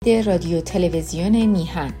رادیو تلویزیون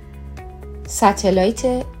میهن،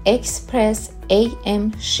 ستلایت اکسپرس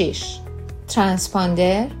AM6،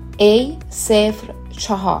 ترانسپاندر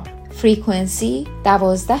A04، فرکانسی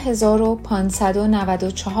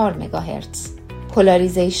 12594 مگاهرتز،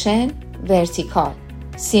 پولاریزیشن ورتیکال،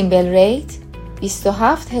 سیمبل ریت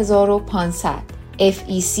 27500،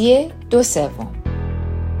 FEC 2/3.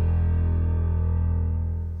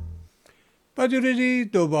 با درودی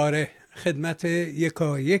دوباره خدمت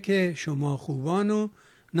یکایک شما خوبان و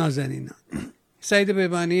نازنینان. سعید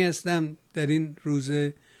بهبانی هستم در این روز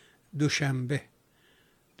دوشنبه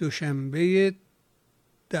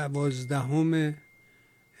 12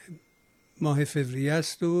 ماه فوریه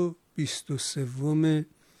است و 23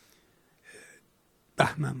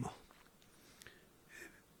 بهمن ماه.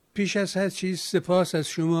 پیش از هر چیز سپاس از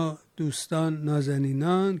شما دوستان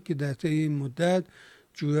نازنینان که در طی این مدت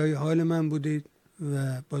جویای حال من بودید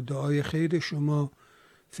و با دعای خیر شما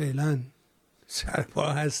فعلا سرپا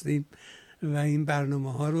هستیم و این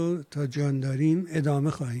برنامه ها رو تا جان داریم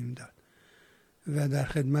ادامه خواهیم داد و در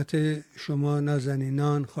خدمت شما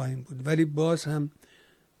نازنینان خواهیم بود. ولی باز هم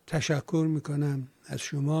تشکر میکنم از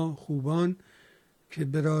شما خوبان که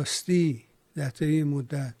به راستی در طی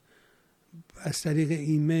مدت از طریق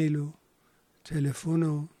ایمیل و تلفن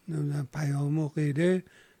و پیام و غیره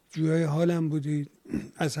جویای حالم بودید.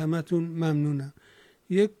 از همتون ممنونم.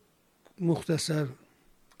 یک مختصر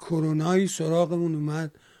کرونایی سراغمون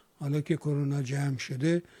اومد، حالا که کرونا جمع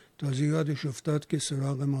شده تازه یادش افتاد که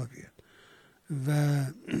سراغ ما بیاد و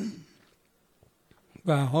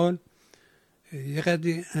به حال یه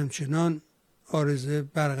قدری همچنان عارضه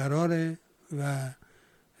برقراره و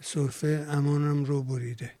سرفه امانم رو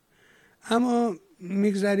بریده، اما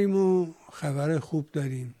میگذریم و خبر خوب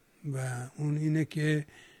داریم و اون اینه که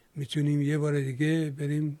میتونیم یه بار دیگه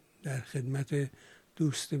بریم در خدمت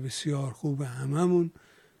دوست بسیار خوب هممون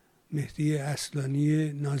مهدی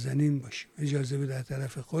اصلانی نازنین باشیم. اجازه بده در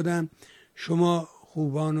طرف خودم شما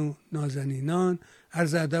خوبان و نازنینان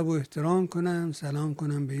عرض ادب و احترام کنم، سلام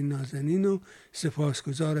کنم به این نازنین و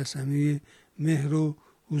سپاسگزار از همه مهر و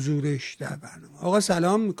حضورش در برنامه. آقا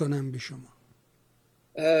سلام میکنم به شما.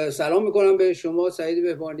 سلام میکنم به شما سعید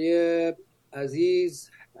بهبانی عزیز.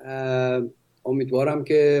 امیدوارم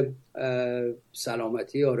که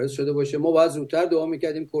سلامتی آرز شده باشه. ما باید زودتر دعا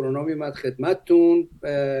میکردیم کرونا میمد خدمتتون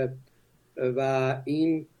و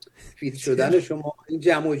این فیت شدن شما، این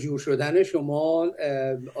جمع و جور شدن شما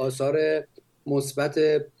آثار مثبت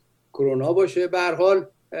کرونا باشه. به هر حال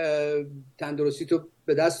تندرستی تو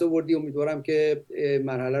به دست آوردی، امیدوارم که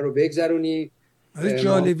مرحله رو بگذرونی.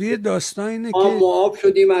 جالبی داستان اینه که معاف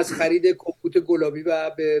شدیم از خرید کمپوت گلابی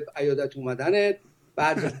و به عیادت اومدنت.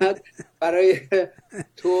 بعد برای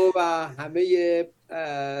تو و همه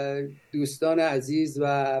دوستان عزیز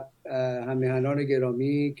و همیهنان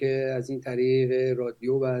گرامی که از این طریق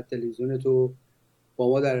رادیو و تلویزیون تو با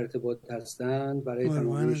ما در ارتباط هستند، برای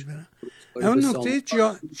تمامیش. اون نکته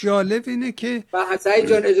جالب اینه که سعید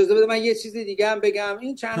جان اجازه بده من یه چیز دیگه هم بگم.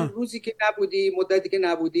 این چند روزی که نبودی، مدتی که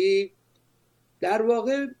نبودی، در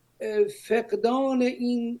واقع فقدان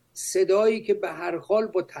این صدایی که به هر حال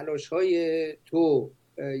با تلاش‌های تو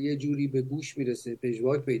یه جوری به گوش میرسه،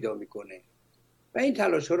 پژواک پیدا میکنه و این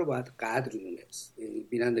تلاش‌ها رو باید قدر دونست.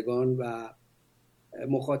 بینندگان و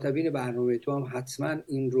مخاطبین برنامه تو هم حتما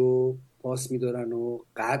این رو پاس میدارن و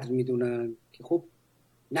قدر میدونن که خب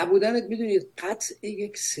نبودنت میدونید قطع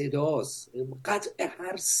یک صداست، قطع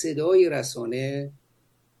هر صدای رسانه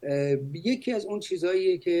یکی از اون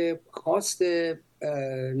چیزاییه که خواست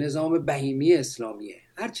نظام بهیمی اسلامیه.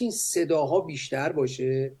 هرچی این صداها بیشتر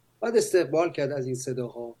باشه باید استقبال کرد از این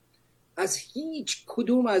صداها. از هیچ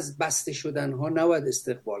کدوم از بسته شدنها نباید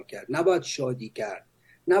استقبال کرد، نباید شادی کرد،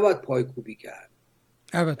 نباید پایکوبی کرد.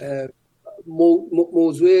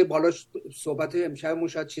 موضوع بالاش صحبت امشب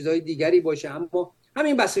شاید چیزهای دیگری باشه، اما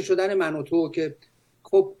همین بسته شدن من و تو که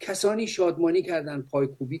خب کسانی شادمانی کردن،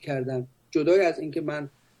 پایکوبی کردن، جدای از اینکه من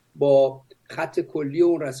با خط کلی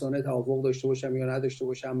اون رسانه توافق داشته باشم یا نداشته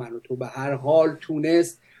باشم، من و تو به هر حال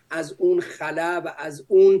تونست از اون خلا و از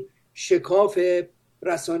اون شکاف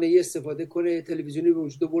رسانه‌ای استفاده کنه. تلویزیونی به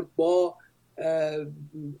وجود آورد، با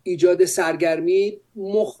ایجاد سرگرمی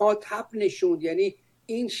مخاطب نشوند. یعنی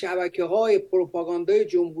این شبکه‌های پروپاگاندای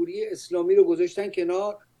جمهوری اسلامی رو گذاشتن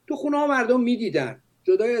کنار، تو خونه ها مردم می‌دیدن.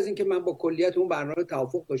 جدای از اینکه من با کلیت اون برنامه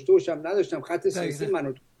توافق داشته باشم نداشتم، خط سیاسی من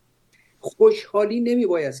و تو، خوشحالی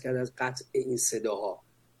نمیباید کرد از قطع این صداها.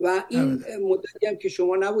 و این مدتی هم که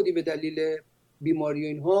شما نبودی به دلیل بیماری و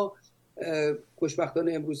اینها،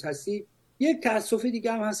 خوشبختانه امروز هستی. یک تأسف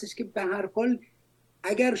دیگه هم هستش که به هر حال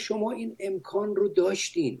اگر شما این امکان رو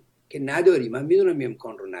داشتین که نداری، من میدونم این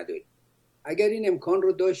امکان رو نداری، اگر این امکان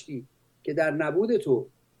رو داشتی که در نبود تو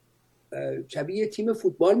شبیه تیم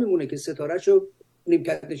فوتبال میمونه که ستاره‌شو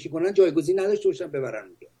نیمکت نشین کنن جایگزین نداشته باشن ببرن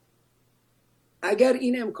میگه. اگر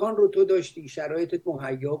این امکان رو تو داشتی، شرایطت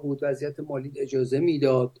مهیا بود، وضعیت مالیت اجازه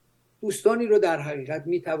میداد، دوستانی رو در حقیقت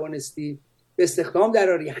میتوانستی به استخدام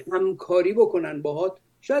دراری، همکاری بکنن باهات،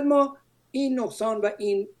 شاید ما این نقصان و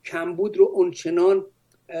این کمبود رو اونچنان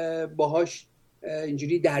باهاش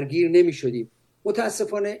اینجوری درگیر نمی شدیم.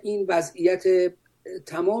 متاسفانه این وضعیت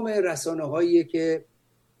تمام رسانه هایی که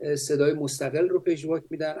صدای مستقل رو پژواک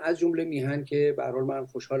میدن، از جمله میهن که به هر حال من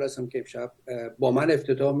خوشحال هستم که امشب با من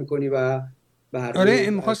افتتاح میکنی و آره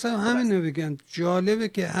میخواستم همینو بگم. جالبه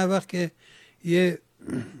که هر وقت که یه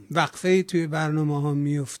وقفه توی برنامه ها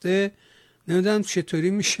میفته نمیدونم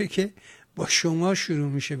چطوری میشه که با شما شروع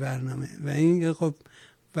میشه برنامه و این خب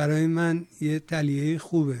برای من یه تلیه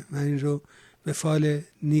خوبه، من این رو به فال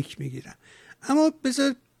نیک میگیرم. اما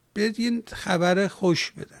بذار بهت یه خبر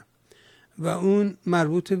خوش بدم و اون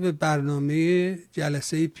مربوط به برنامه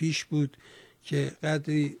جلسه پیش بود که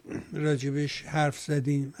قدری راجبش حرف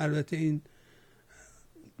زدیم. البته این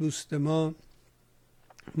دوست ما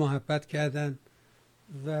محبت کردن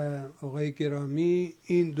و آقای گرامی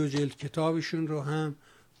این 2 جلد کتابشون رو هم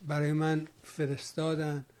برای من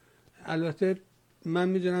فرستادن. البته من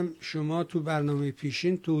میدونم شما تو برنامه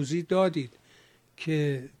پیشین توضیح دادید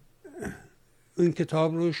که این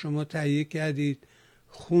کتاب رو شما تهیه کردید،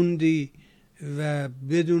 خوندی و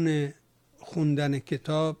بدون خوندن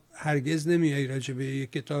کتاب هرگز نمیایی راجع به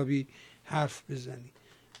یک کتابی حرف بزنی.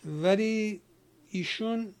 ولی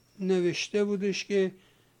ایشون نوشته بودش که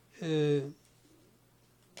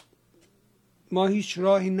ما هیچ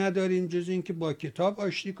راهی نداریم جز این که با کتاب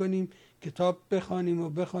آشتی کنیم، کتاب بخوانیم و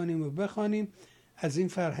بخوانیم و بخوانیم، از این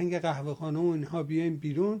فرهنگ قهوه‌خانه و اینها بیایم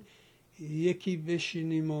بیرون، یکی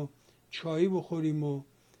بشینیم و چای بخوریم و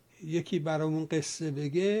یکی برامون قصه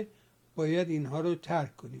بگه، باید اینها رو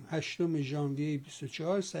ترک کنیم. 8 ژانویه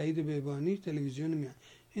 24 سعید بهبانی، تلویزیون میهن.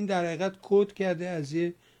 این در حقیقت کد کرده از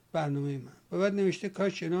یه برنامه من و بعد نوشته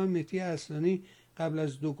کاش جناب مهدی اصلانی قبل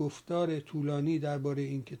از 2 گفتار طولانی درباره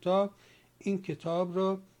این کتاب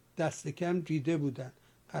رو دست کم دیده بودن،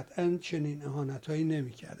 قطعا چنین اهانت‌هایی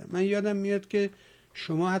نمی‌کردن. من یادم میاد که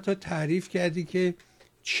شما حتی تعریف کردی که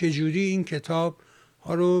چجوری این کتاب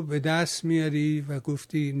ها رو به دست میاری و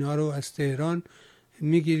گفتی اینا رو از تهران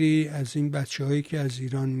میگیری، از این بچه هایی که از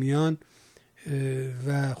ایران میان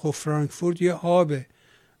و خب فرانکفورت یه آبه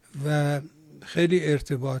و خیلی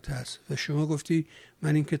ارتباط هست و شما گفتی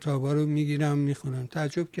من این کتاب ها رو میگیرم میخونم.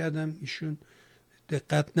 تعجب کردم ایشون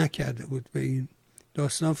دقت نکرده بود به این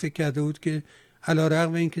داستان، فکر کرده بود که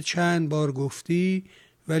علیرغم اینکه چند بار گفتی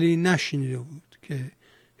ولی نشنیده بود که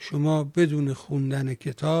شما بدون خوندن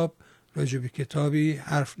کتاب راجع به کتابی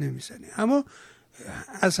حرف نمیزنی. اما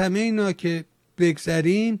از همه اینا که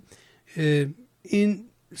بگذریم، این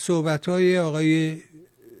صحبت‌های آقای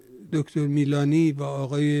دکتر میلانی با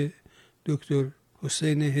آقای دکتر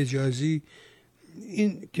حسین حجازی،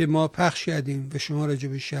 این که ما پخش کردیم و شما راجع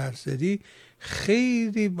به شهر زدی،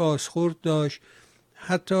 خیلی بازخورد داشت.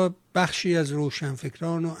 حتی بخشی از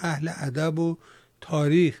روشنفکران و اهل ادب و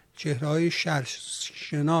تاریخ، چهره‌های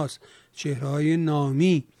شرشناس، چهره‌های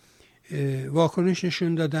نامی واکنش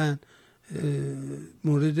نشون دادن،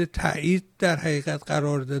 مورد تایید در حقیقت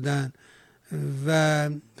قرار دادن و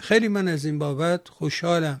خیلی من از این بابت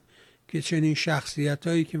خوشحالم که چنین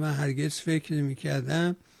شخصیتایی که من هرگز فکر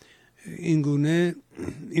نمی‌کردم این گونه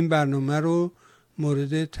این برنامه رو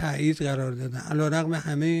مورد تایید قرار دادن، علیرغم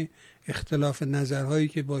همه اختلاف نظرهایی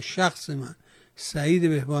که با شخص من سعید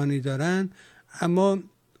بهبانی دارن، اما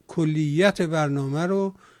کلیت برنامه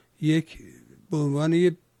رو به عنوان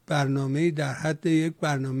یک برنامه در حد یک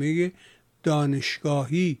برنامه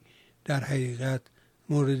دانشگاهی در حقیقت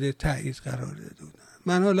مورد تایید قرار داده بودن.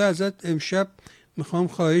 من حالا ازت امشب میخوام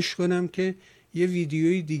خواهش کنم که یه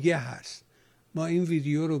ویدیوی دیگه هست، ما این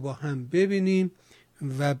ویدیو رو با هم ببینیم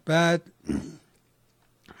و بعد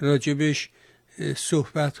راجبش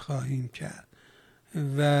صحبت خواهیم کرد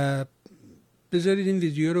و بذارید این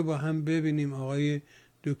ویدیو رو با هم ببینیم. آقای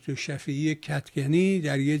دکتر شفیعی کدکنی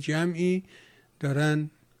در یه جمعی دارن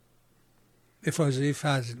افاضه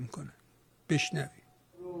فضل میکنن، بشنویم.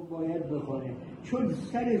 باید بخوره چون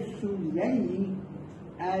سر سوزنی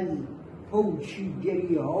از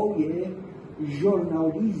پوچیگری های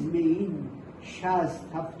ژورنالیسم این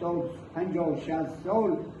 50-60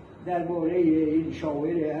 سال درباره این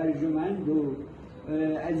شاعر ارجمند و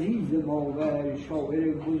عزیز ما و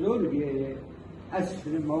شاعر بزرگ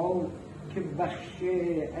عصر ما که بخش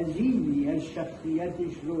عظیمی از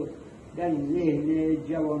شخصیتش رو در ذهن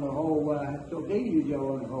جوانها و حتی غیر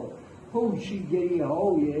جوانها پوشیدگی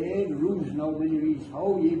های روزنامه نویس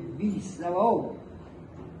های بی سواد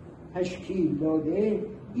تشکیل داده.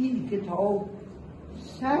 این کتاب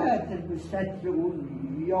سطر به سطر اون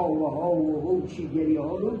یاوه ها و هوچیگری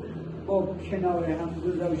ها رو با کنار هم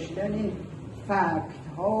گذاشتن فکت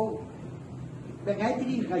ها به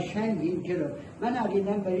قدری قشنگ این کتاب. من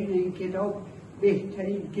عقیدم بر این کتاب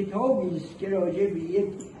بهترین کتابی است که راجع به یک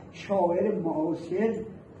شاعر معاصر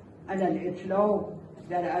علی اطلاق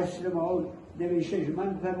در عصر ما نوشته شد.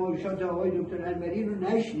 من فرمایشات آقای دکتر انوری رو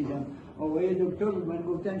نشنیدم. آقای دکتر من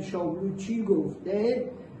گفتن شاملو چی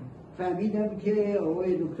گفته، فهمیدم که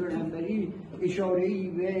آقای دکتر انوری اشاره‌ای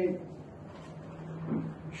به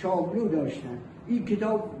شاملو داشتن. این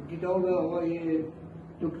کتاب آقای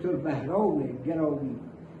دکتر بهرام گرامی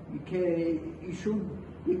که ایشون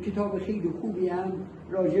یک کتاب خیلی خوبی هم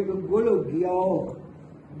راجع به گل و گیاه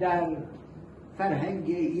در فرهنگ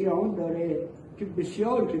ایران داره که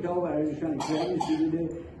بسیار کتاب ارزشمند حدود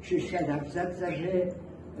 600-700 صفحه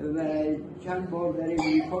و چند بار در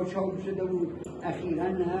امریکا چاپ شده بود. اخیراً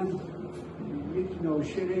هم یک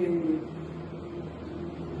ناشر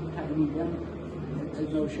تقریباً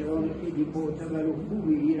از ناشران خیلی معتبر و خوب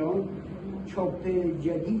ایران چاپ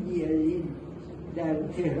جدیدی از این در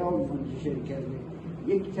تهران منتشر کرده.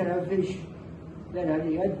 یک طرفش در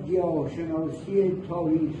حقیقت گیاهشناسی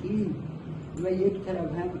تاریخی و یک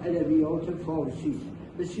طرف هم ادبیات فارسی.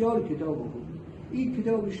 بسیار کتاب خوب. این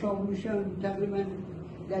کتاب شاملوش هم تقریبا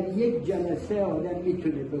در یک جلسه آدم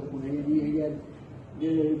میتونه بخونه. یعنی اگر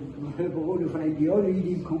به قول فرنگی ها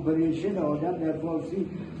ریدینگ کمپریشن آدم در فارسی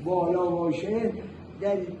بالا باشه،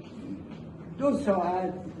 در 2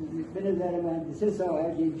 ساعت به نظر من 3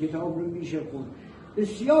 ساعت این کتاب رو میشه خوند.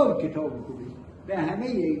 بسیار کتاب خوبی. به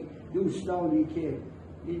همه دوستانی که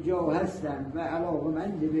اینجا هستن و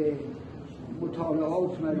علاقه‌مند به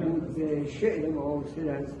مطالعات مربوط به شعر معاصر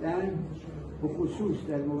هستن، به خصوص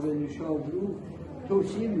در مورد شاملو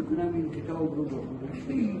توصیه میکنم این کتاب رو بخونن.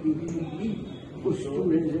 خیلی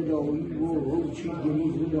اسطوره زدایی و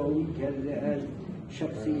هوچیگری زدایی کرده از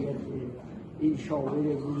شخصیت این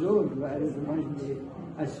شاعر بزرگ و ارزشمند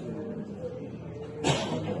اصلانی.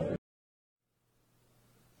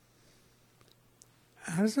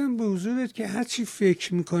 عرضم به حضورت که هرچی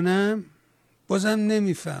فکر میکنم بازم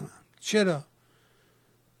نمیفهمم چرا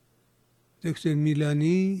دکتر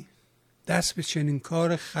میلانی دست به چنین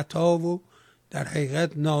کار خطا و در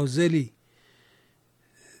حقیقت نازلی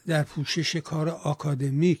در پوشش کار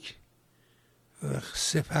آکادمیک و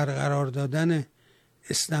سپر قرار دادن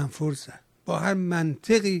استنفورد زد. با هر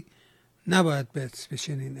منطقی نباید به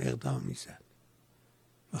چنین اقدامی زد.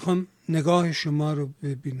 میخوام نگاه شما رو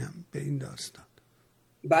ببینم به این داستان.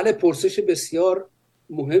 بله، پرسش بسیار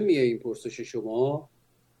مهمیه این پرسش شما.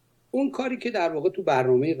 اون کاری که در واقع تو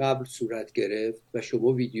برنامه قبل صورت گرفت و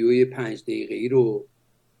شما ویدیوی 5 دقیقه‌ای رو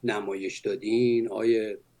نمایش دادین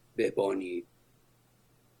آیه بهبانی،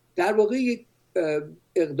 در واقع یک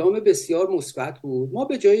اقدام بسیار مثبت بود. ما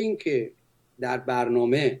به جای اینکه در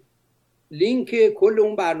برنامه لینک کل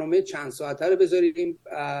اون برنامه چند ساعته رو بذاریم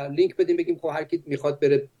لینک بدیم بگیم خب هر کی میخواد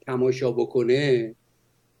بره تماشا بکنه،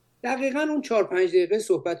 دقیقاً اون 4-5 دقیقه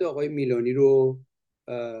صحبت آقای میلانی رو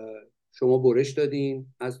شما برش دادین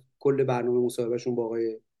از کل برنامه مصاحبهشون با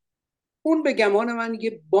آقای اون. به گمان من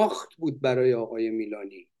یه باخت بود برای آقای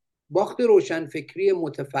میلانی، باخت روشنفکری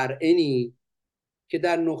متفرعنی که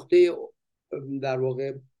در نقطه در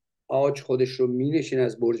واقع آج خودش رو مینشین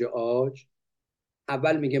از برج آج.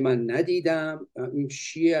 اول میگه من ندیدم این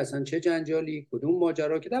چیه، اصلا چه جنجالی، کدوم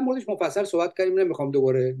ماجرا، که در موردش مفصل صحبت کردیم، نمیخوام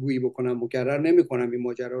دوباره گویی بکنم، مکرر نمیکنم این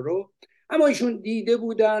ماجرا رو. اما ایشون دیده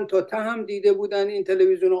بودن، تا ته هم دیده بودن این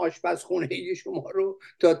تلویزیون آشپزخونه شما رو،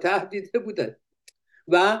 تا ته دیده بودن.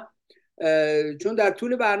 و چون در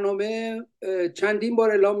طول برنامه چندین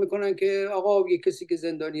بار اعلام میکنن که آقا یک کسی که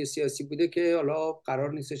زندانی سیاسی بوده که حالا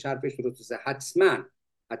قرار نیست حرفش درسته،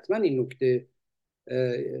 حتما این نکته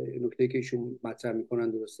که ایشون مطرح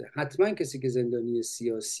میکنن درسته، حتما کسی که زندانی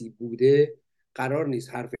سیاسی بوده قرار نیست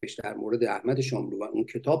حرفش در مورد احمد شاملو و اون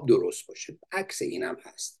کتاب درست باشه. عکس اینم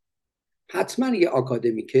هست. حتما یه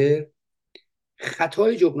آکادمیکر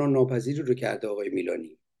خطای جبران ناپذیری رو کرده آقای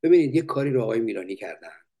میلانی. ببینید یه کاری رو آقای میلانی کردن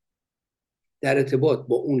در ارتباط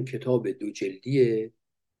با اون کتاب 2 جلدی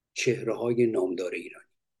چهره‌های نامدار ایرانی.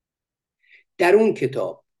 در اون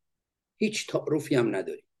کتاب هیچ تعارفی هم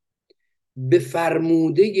نداریم. به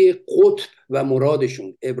فرموده قطب و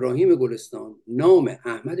مرادشون ابراهیم گلستان نام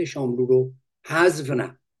احمد شاملو رو حذف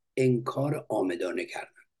نه انکار عامدانه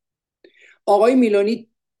کردن. آقای میلانی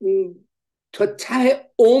تا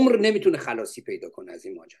ته عمر نمیتونه خلاصی پیدا کنه از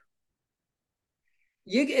این ماجرا.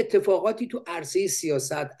 یک اتفاقاتی تو عرصه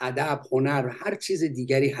سیاست، ادب، هنر، هر چیز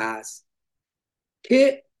دیگری هست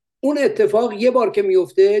که اون اتفاق یه بار که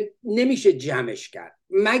میفته نمیشه جمعش کرد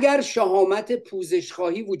مگر شهامت پوزش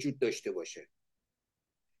خواهی وجود داشته باشه،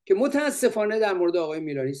 که متاسفانه در مورد آقای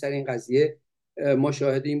میلانی سر این قضیه ما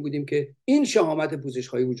شاهد این بودیم که این شهامت پوزش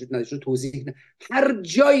خواهی وجود نداشت. توضیح نه. هر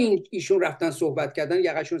جایی ایشون رفتن صحبت کردن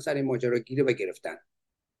یقشون سر این ماجرا گیره و گرفتن.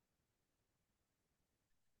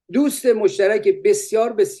 دوست مشترک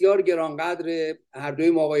بسیار بسیار گرانقدر هر دوی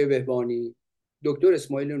ما آقای بهبانی، دکتر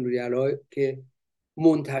اسماعیل نوری‌علی، که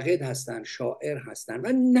منتقد هستن، شاعر هستن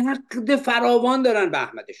و نقد فراوان دارن به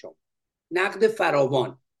احمد شاملو، نقد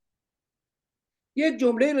فراوان. یک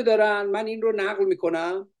جمله رو دارن، من این رو نقل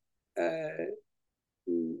میکنم.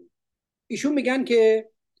 ایشون میگن که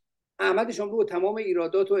احمد شاملو و تمام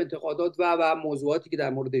ایرادات و انتقادات و موضوعاتی که در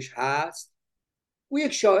موردش هست، او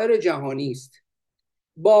یک شاعر جهانی است،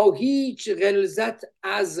 با هیچ غلظت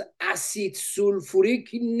از اسید سولفوریک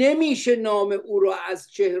نمیشه نام او را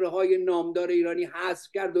از چهره‌های نامدار ایرانی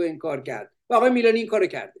حذف کرد و انکار کرد. و آقای میلانی این کارو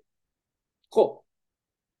کرده. خب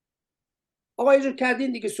آقا اجازه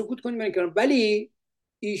کردین دیگه، سکوت کنیم من کردم. ولی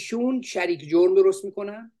ایشون شریک جرم درست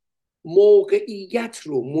میکنن، موقعیت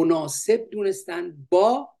رو مناسب دونستن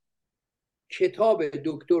با کتاب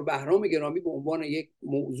دکتر بهرام گرامی به عنوان یک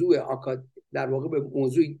موضوع در واقع به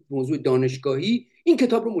موضوع دانشگاهی این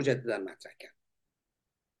کتاب رو مجددا مطرح کرد.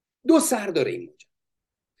 دو سر داره این ماجرا.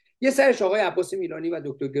 یه سرش آقای عباس میلانی و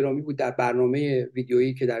دکتر گرامی بود در برنامه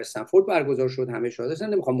ویدیویی که در استنفورد برگزار شد، همه شاهد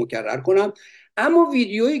هستن، نمیخوام مکرر کنم. اما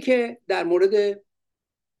ویدیویی که در مورد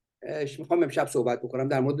میخوام امشب صحبت بکنم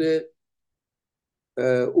در مورد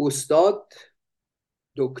استاد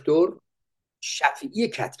دکتر شفیعی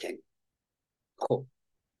کدکنی. خب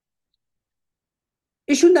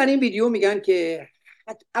ایشون در این ویدیو میگن که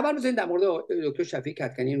اول بذارید در مورد دکتر شفیعی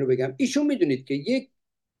کدکنی رو بگم. ایشون میدونید که یک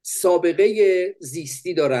سابقه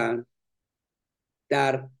زیستی دارن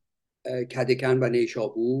در کدکن و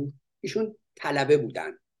نیشابور. ایشون طلبه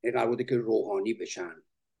بودن، قرار بوده که روحانی بشن،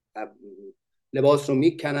 لباس رو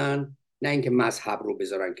میکنن نه اینکه مذهب رو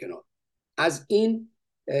بذارن کنار. از این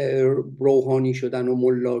روحانی شدن و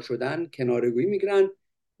ملا شدن کناره‌گویی میگیرن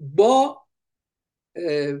با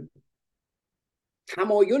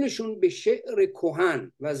تمایلشون به شعر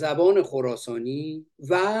کهن و زبان خراسانی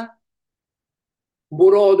و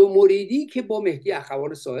مراد و مریدی که با مهدی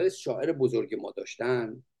اخوان ساحل شاعر بزرگ ما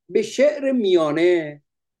داشتن، به شعر میانه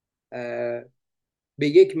به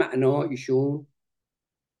یک معنا ایشون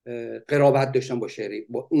قرابت داشتن با شعر،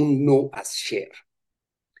 با اون نوع از شعر.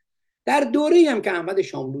 در دوره‌ای هم که احمد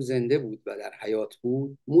شاملو زنده بود و در حیات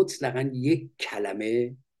بود، مطلقاً یک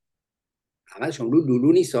کلمه، احمد شاملو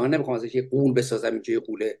لولو نیست، نمیخوام ازش یه قول بسازم اینجا، یه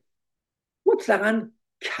قوله، مطلقاً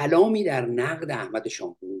کلامی در نقد احمد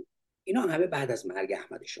شاملو، اینا همه بعد از مرگ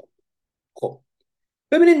احمد شاملو. خب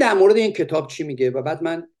ببینید در مورد این کتاب چی میگه و بعد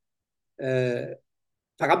من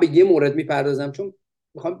فقط به یه مورد میپردازم، چون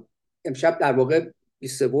میخوام امشب در واقع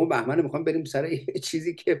 23 بهمن میخوام بریم سر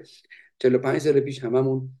چیزی که 45 سال پیش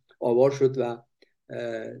هممون آوار شد و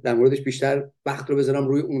در موردش بیشتر وقت رو بذارم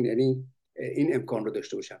روی اون، یعنی این امکان رو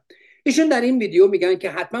داشته باشم. ایشون در این ویدیو میگن که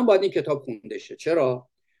حتما باید این کتاب خونده شه. چرا؟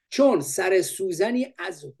 چون سر سوزنی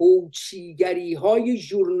از هوچیگری های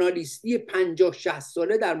ژورنالیستی 50-60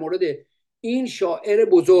 ساله در مورد این شاعر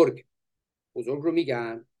بزرگ رو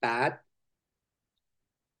میگن، بعد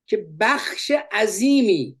که بخش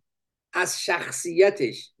عظیمی از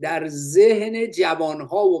شخصیتش در ذهن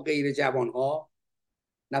جوانها و غیر جوانها،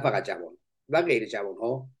 نه فقط جوان و غیر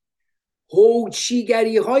جوانها،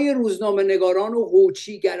 هوچیگری های روزنامه نگاران و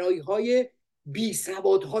هوچیگری های بی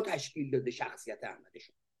سوادها تشکیل داده شخصیت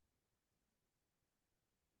احمدشون.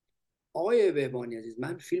 آقای بهبانی عزیز،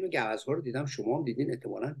 من فیلم گوزها رو دیدم، شما هم دیدین،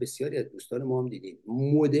 احتمالاً بسیاری از دوستان ما هم دیدین.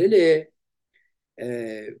 مدل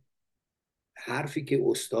حرفی که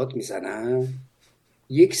استاد میزنن،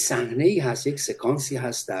 یک صحنه‌ای هست، یک سکانسی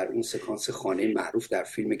هست در اون سکانس خانه معروف در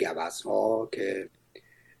فیلم گوزها که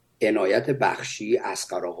عنایت بخشی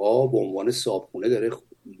اصغر آقا به عنوان صاحبخونه داره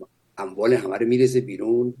اموال همه رو میرزه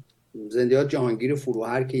بیرون، زندیات جهانگیر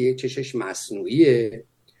فروهر که یک چشش مصنوعیه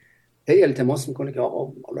هی التماس میکنه که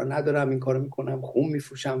آقا حالا ندارم این کارو میکنم، خون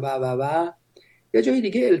میفروشم و یه جای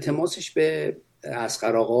دیگه التماسش به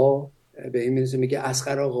اصغر آقا به این میرسه، میگه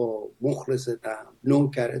اصغر آقا مخلصتم،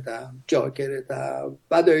 نوکرتم، جاکرتم،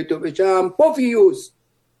 فدای تو بشم، پوفیوس.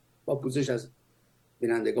 با پوزش از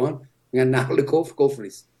بینندگان میگن نقل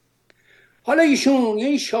کفریست. حالا ایشون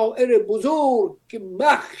یه شاعر بزرگ که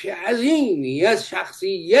بخش عظیمی از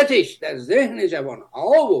شخصیتش در ذهن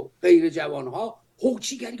جوانها و غیر جوانها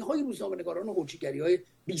هوچیگری های روزنامه نگاران و هوچیگری های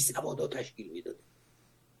بی سوادا تشکیل میداده.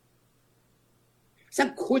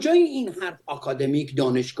 مثلا کجای این حرف آکادمیک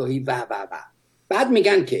دانشگاهی و بعد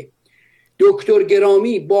میگن که دکتر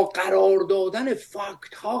گرامی با قرار دادن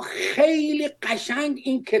فاکت ها خیلی قشنگ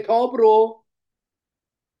این کتاب رو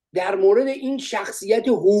در مورد این شخصیت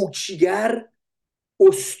هوچیگر،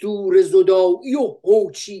 اسطوره زدایی و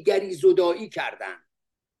هوچیگری زدایی کردن.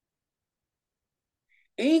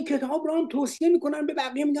 این کتاب رو هم توصیه میکنن به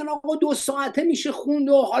بقیه، میگن آقا 2 ساعته میشه خوند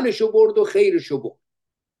و حالشو برد و خیرشو برد.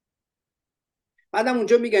 بعدم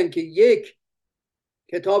اونجا میگن که یک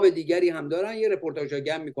کتاب دیگری هم دارن، یه رپورتاژ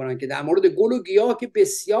گم میکنن که در مورد گل و گیاه که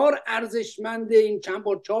بسیار ارزشمنده، این چند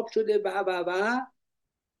بار چاپ شده و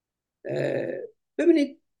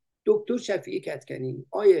ببینید دکتر شفیعی کدکنی،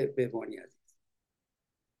 آیه بهبانی عزیز،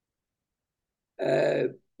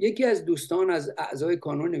 یکی از دوستان از اعضای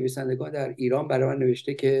کانون نویسندگان در ایران برای من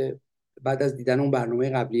نوشته که بعد از دیدن اون برنامه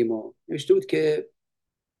قبلی ما نوشته بود که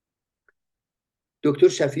دکتر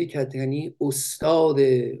شفیعی کدکنی استاد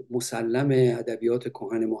مسلم ادبیات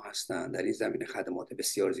کهن ما هستند، در این زمینه خدمات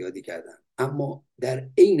بسیار زیادی کردن، اما در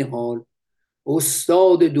عین حال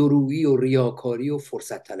استاد درویی و ریاکاری و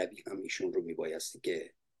فرصت طلبی هم ایشون رو میبایستی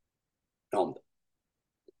که نام داد.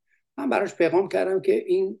 من براش پیغام کردم که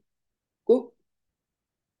این گفت،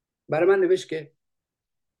 برای من نوشت که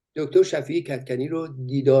دکتر شفیعی کدکنی رو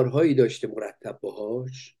دیدارهایی داشته مرتب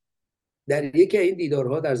باهاش. در یکی این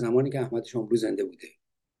دیدارها در زمانی که احمد شاملو زنده بوده،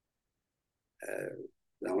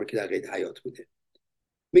 زمانی که در قید حیات بوده،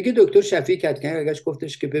 میگه دکتر شفیعی کدکنی برگشت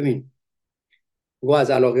گفتش که ببین، و از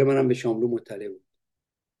علاقه منم به شاملو مطلع بود،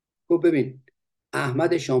 گفت ببین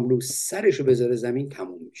احمد شاملو سرشو بذاره زمین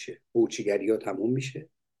تموم میشه، هوچیگری ها تموم میشه،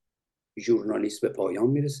 ژورنالیست به پایان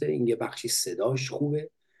میرسه، این یه بخشی صداش خوبه،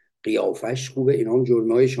 قیافش خوبه، اینا هم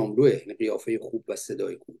جرمای شاملوه، این قیافه خوب و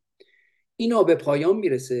صدای خوب، اینا به پایان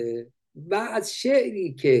میرسه و از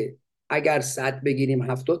شعری که اگر 100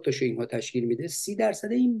 بگیریم 70 تاشو اینها تشکیل میده،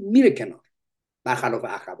 30% این میره کنار، برخلاف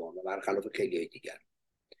اخوان و برخلاف خیلی دیگر.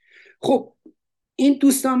 خب این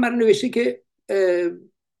دوستان من نوشته که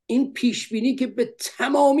این پیشبینی که به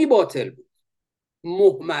تمامی باطل بود،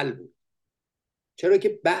 مهمل بود، چرا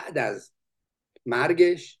که بعد از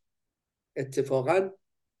مرگش اتفاقا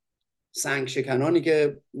سنگ شکنانی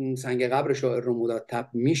که سنگ قبر شاعر رو مرتب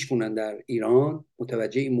میشکنن در ایران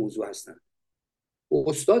متوجه این موضوع هستن.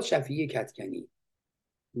 استاد شفیعی کدکنی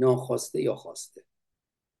ناخواسته یا خواسته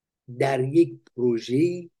در یک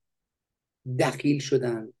پروژه دخیل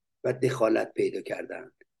شدن و دخالت پیدا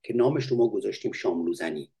کردن که نامش رو ما گذاشتیم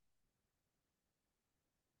شاملوزنی.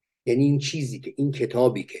 یعنی این چیزی که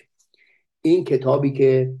این کتابی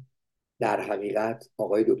که در حقیقت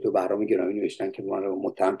آقای دکتر بهرام گرامی نوشتن که من رو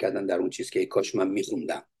متهم کردن در اون چیز که کاش من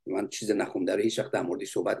میخوندم، من چیز نخونده رو هیچ وقت در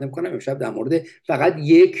موردش صحبت نمیکنم. امشب در مورد فقط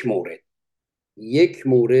یک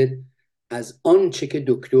مورد از آنچه که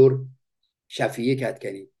دکتر شفیعی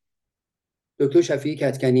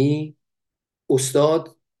کدکنی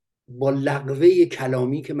استاد با لقوه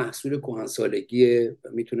کلامی که محصول کهنسالگیه و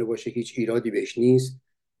میتونه باشه، هیچ ایرادی بهش نیست،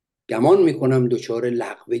 گمان میکنم دچار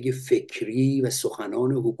لقوه فکری و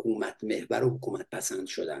سخنان حکومت محور و حکومت پسند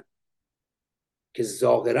شدن که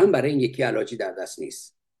ظاهرا برای این یکی علاجی در دست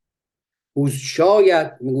نیست.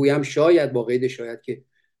 شاید با قید شاید که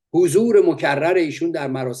حضور مکرر ایشون در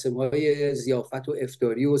مراسم‌های ضیافت و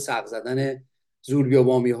افطاری و سق زدن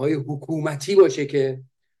زوربیابامی‌های حکومتی باشه که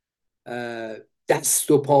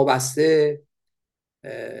دست و پا بسته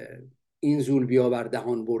این زوربیا بر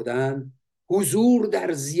دهان بردن، حضور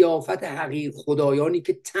در ضیافت حقیر خدایانی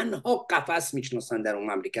که تنها قفس میشناسن در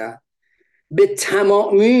اون مملکت، به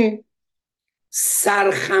تمامی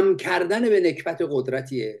سرخم کردن به نکبت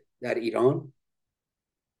قدرتیه در ایران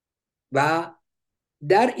و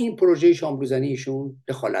در این پروژه شاملوزنی ایشون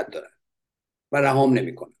دخالت دارن و رهام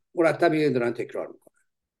نمیکنن، مرتب دارن تکرار میکنن.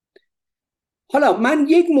 حالا من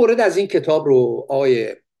یک مورد از این کتاب رو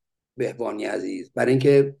آقای بهبانی عزیز، برای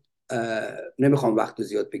اینکه نمیخوام وقت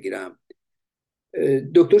زیاد بگیرم،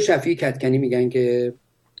 دکتر شفیعی کدکنی میگن که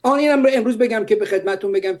اینم امروز بگم که به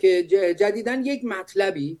خدمتون بگم که جدیدن یک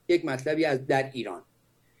مطلبی از در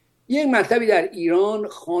ایران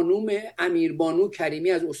خانوم امیربانو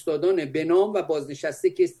کریمی از استادان بنام و بازنشسته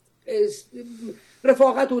که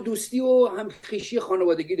رفاقت و دوستی و همخویشی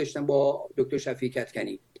خانوادگی داشتن با دکتر شفیعی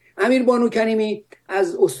کدکنی. امیربانو کریمی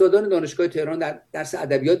از استادان دانشگاه تهران در درس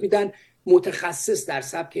ادبیات میدن، متخصص در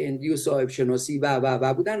سبک هندی و صاحب شناسی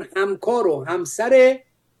و بودن، همکار و همسر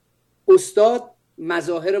استاد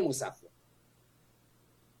مظاهر مصفا،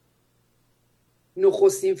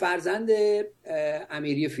 نخستین فرزند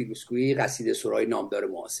امیری فیروزکویی قصیده سرای نامدار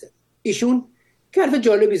معاصر. ایشون حرف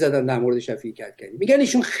جالبی زدن در مورد شفیعی کدکنی، میگن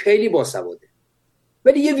ایشون خیلی باسواده،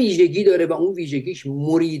 ولی یه ویژگی داره و اون ویژگیش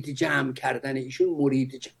مرید جمع کردنه. ایشون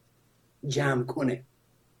مرید جمع کنه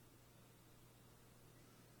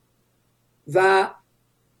و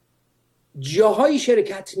جاهایی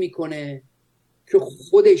شرکت میکنه که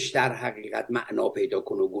خودش در حقیقت معنا پیدا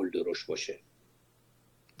کنه و گل درشت باشه.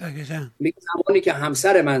 دقیقاً. میگه زمانی که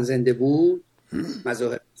همسر من زنده بود،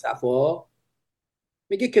 مظاهر صفا،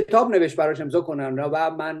 میگه کتاب نوشت براش امضا کنن و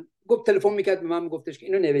من گفت، تلفن میکرد به من میگفتش که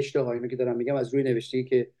اینو نوشته ها، اینو که دارم میگم از روی نوشته‌ای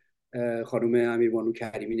که خانم امیربانو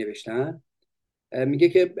کریمی نوشتن. میگه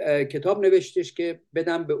که کتاب نوشتش که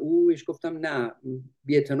بدم به او. ایش گفتم نه،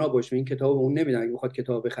 بی‌اعتنا باش، این کتاب اون نمیدم، اگه بخواد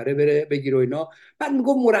کتاب بخره بره بگیر و اینا. بعد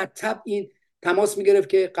میگه مرتب این تماس میگرفت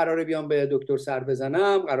که قراره بیام به دکتر سر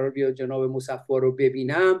بزنم، قراره بیا جناب مصفا رو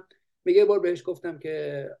ببینم. میگه بار بهش گفتم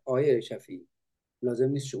که آیه شفیع لازم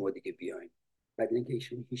نیست شما دیگه بیاین. بعد اینکه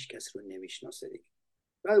ایشون هیچ کس رو نمیشناسه دیگه.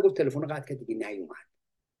 بعد گفت تلفن رو قطع کرد دیگه نیومد.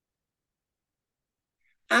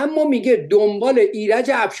 اما میگه دنبال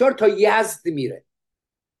ایرج افشار تا یزد میره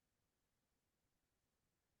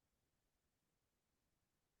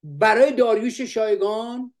برای داریوش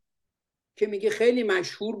شایگان که میگه خیلی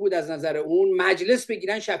مشهور بود از نظر اون، مجلس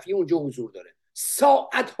بگیرن شفیع اونجا حضور داره،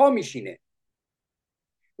 ساعتها میشینه.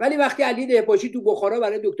 ولی وقتی علی دهباشی تو بخارا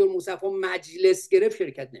برای دکتر مصفا مجلس گرفت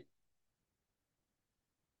شرکت نمید.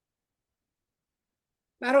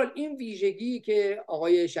 به هر حال این ویژگی که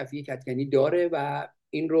آقای شفیع کدکنی داره و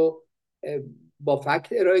این رو با فکت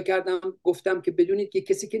ارائه کردم، گفتم که بدونید که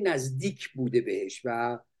کسی که نزدیک بوده بهش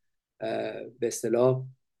و به اصطلاح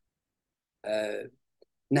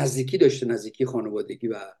نزدیکی داشته، نزدیکی خانوادگی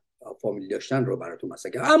و فامیلی داشتن رو براتون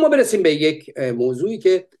مثلا کردم. اما برسیم به یک موضوعی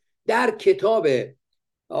که در کتاب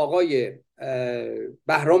آقای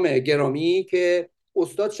بهرام گرامی که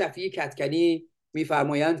استاد شفیع کدکنی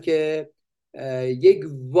میفرمایند که یک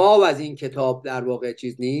واو از این کتاب در واقع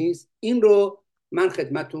چیز نیست، این رو من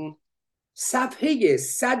خدمتون صفحه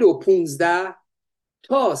 115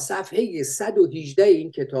 تا صفحه 118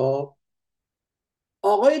 این کتاب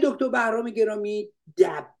آقای دکتر بهرام گرامی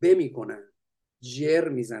دبه میکنن، جر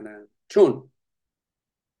میزنن، چون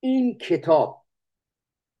این کتاب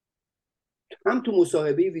هم تو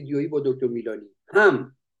مصاحبه ویدیویی با دکتر میلانی،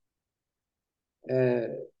 هم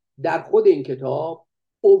در خود این کتاب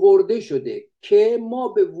آورده شده که ما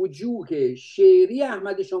به وجوه شعری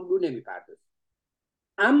احمد شاملو نمیپردازیم،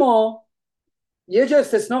 اما یه جا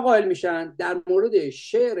استثناء قائل میشن در مورد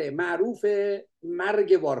شعر معروف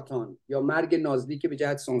مرگ وارتان یا مرگ نازلی که به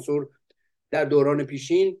جهت سانسور در دوران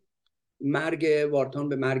پیشین مرگ وارتان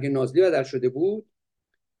به مرگ نازلی بدل شده بود.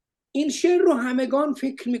 این شعر رو همگان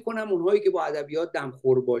فکر میکنم اونهایی که با ادبیات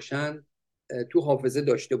دمخور باشن تو حافظه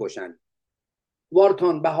داشته باشن.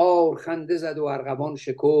 وارتان بهار خنده زد و ارغوان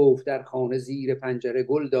شکفت، در خانه زیر پنجره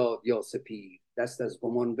گل داد یا سپید، دست از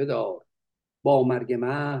گمان بدار با مرگ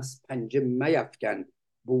محض پنجه میفکن،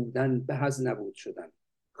 بودن به از نبود شدن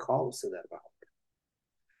خاص در بهار.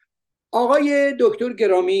 آقای دکتر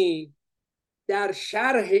گرامی در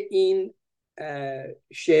شرح این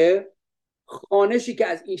شعر، خوانشی که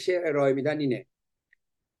از این شعر ارائه میدن اینه،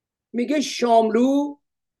 میگه شاملو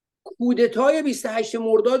کودتای 28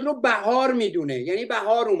 مرداد رو بهار میدونه، یعنی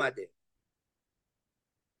بهار اومده.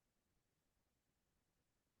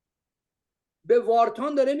 به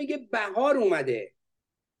وارتان داره میگه بهار اومده،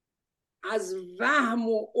 از وهم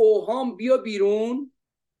و اوهام بیا بیرون،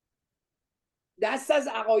 دست از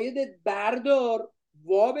عقاید بردار،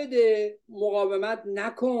 وا بده، مقاومت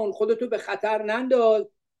نکن، خودتو به خطر ننداز،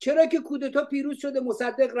 چرا که کودتا پیروز شده،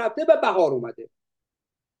 مصدق رفته و بهار اومده.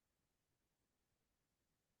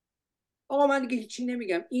 آقا من دیگه هیچی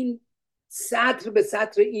نمیگم، این سطر به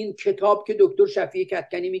سطر این کتاب که دکتر شفیع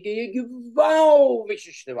کدکنی میگه یک واو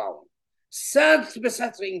بششته واو، سطر به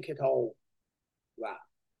سطر این کتاب. و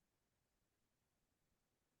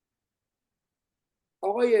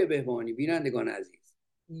آقای بهبانی، بینندگان عزیز،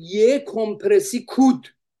 یک کمپرسی کود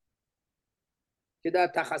که در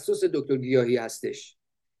تخصص دکتر گیاهی هستش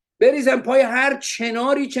بریزم پای هر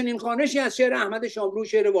چناری چنین خوانشی از شعر احمد شاملو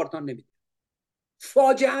شعر وارتان نمیده.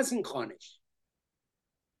 فاجعه است این خوانش.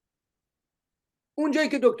 اونجایی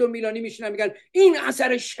که دکتر میلانی میشینن میگن این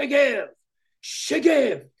اثر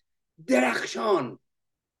شگفت درخشان،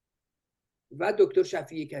 و دکتر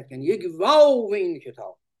شفیع کدکنی یک واو این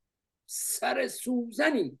کتاب، سر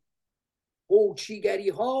سوزنی هوچیگری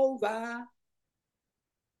ها و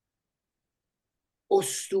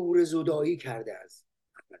اسطوره زدایی کرده از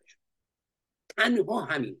تنها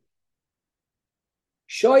همین.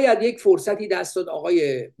 شاید یک فرصتی دست داد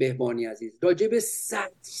آقای بهبانی عزیز راجع به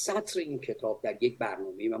سطر این کتاب در یک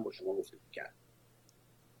برنامه من با شما گفتگو کردم،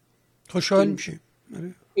 خوشحال میشیم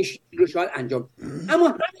این رو شاید انجام. اما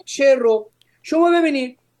همین شعر رو شما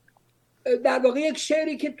ببینید در واقع یک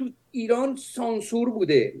شعری که تو ایران سانسور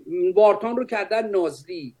بوده، وارتان رو کردن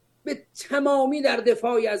نازلی، به تمامی در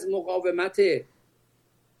دفاعی از مقاومت.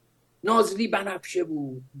 نازلی بنفشه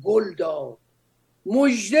بود، گل داد،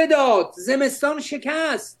 مژده داد، زمستان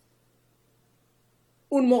شکست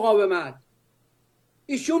اون مقاومت.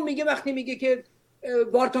 ایشون میگه وقتی میگه که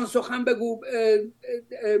وارتان سخن بگو،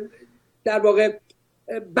 در واقع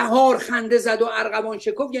بهار خنده زد و ارغوان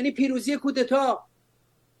شکفت، یعنی پیروزی کودتا.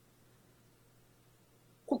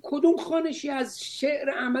 خب کدوم خانشی از شعر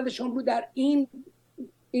احمد شاملو در این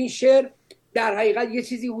شعر در حقیقت یه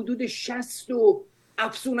چیزی حدود 60 و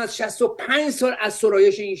افزون از 65 سال از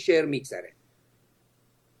سرایش این شعر میگذره؟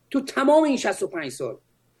 تو تمام این 65 سال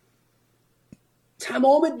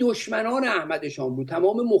تمام دشمنان احمد شاملو،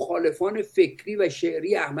 تمام مخالفان فکری و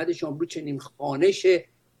شعری احمد شاملو چنین خوانش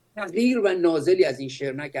تغییر و نازلی از این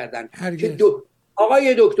شعر نکردن. که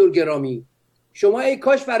آقای دکتر گرامی، شما ای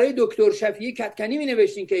کاش برای دکتر شفیعی کدکنی می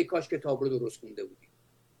نوشتین که ای کاش کتاب رو درست خونده بودین،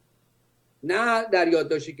 نه در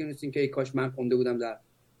یادداشتی که نوشتین که ای کاش من خونده بودم در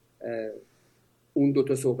اون دو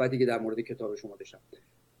تا صحبتی که در مورد کتاب شما داشتم.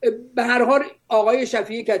 به هر حال آقای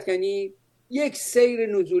شفیعی کدکنی یک سیر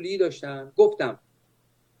نزولی داشتن. گفتم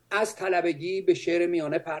از طلبگی به شعر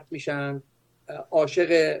میانه پرت میشن،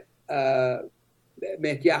 عاشق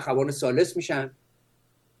مهدی اخوان ثالث میشن،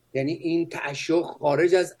 یعنی این تعشق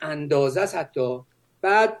خارج از اندازه است. حتی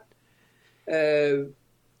بعد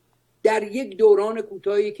در یک دوران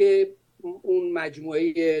کوتاهی که اون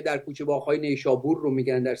مجموعه در کوچه باغ‌های نیشابور رو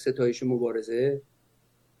میگن در ستایش مبارزه،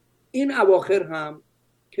 این اواخر هم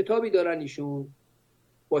کتابی دارن ایشون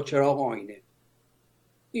با چراغ آینه.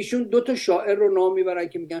 ایشون دو تا شاعر رو نام میبرن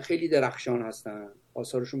که میگن خیلی درخشان هستن،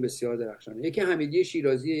 آثارشون بسیار درخشانه. یکی حمیدی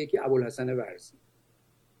شیرازی، یکی ابوالحسن ورزی.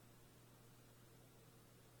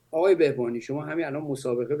 آقای بهبانی شما همین الان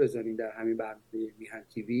مسابقه بزنین در همین برنامه میهن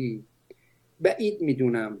تیوی، بعید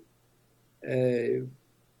میدونم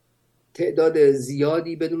تعداد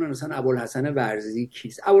زیادی بدونن مثلا ابوالحسن ورزی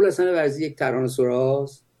کیست. ابوالحسن ورزی یک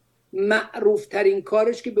ترانه‌سراست، معروف ترین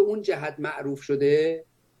کارش که به اون جهت معروف شده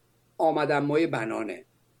آمدنمای بنانه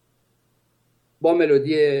با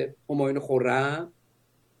ملودی همایون خرم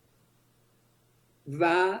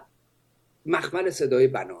و مخمل صدای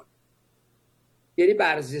بنان. یعنی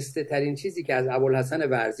برجسته ترین چیزی که از ابوالحسن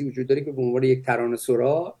ورزی وجود داره که به عنوان یک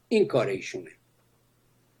ترانه‌سرا این کار ایشونه.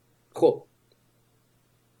 خب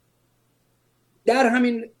در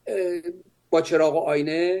همین با چراغ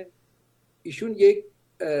آینه ایشون یک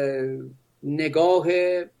نگاه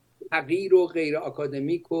حقیر و غیر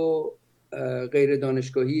آکادمیک و غیر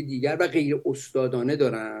دانشگاهی دیگر و غیر استادانه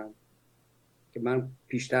دارن که من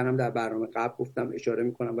پیشتر هم در برنامه قبل گفتم، اشاره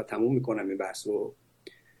میکنم و تموم میکنم این بحث رو.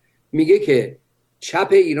 میگه که چپ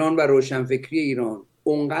ایران و روشنفکری ایران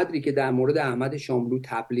اونقدری که در مورد احمد شاملو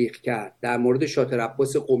تبلیغ کرد، در مورد شاطر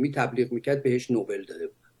عباس قمی تبلیغ میکرد، بهش نوبل داده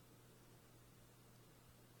بود.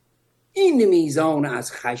 این میزان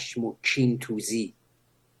از خشم و کین توزی،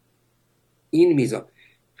 این میزان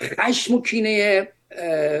خشم و کینه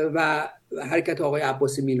و حرکت آقای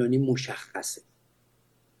عباس میلانی مشخصه.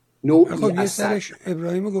 خب یه سرش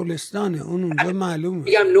ابراهیم گلستانه، اونجا معلومه.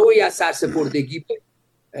 میگم نوعی از سرسپردگی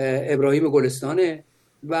ابراهیم گلستانه.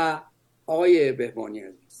 و آقای بهبانی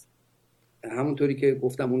عزیز، همونطوری که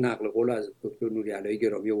گفتم اون نقل قول از دکتر نوری علایی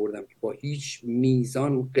گرامی آوردم که با هیچ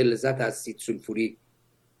میزان غلظت از سید سولفوری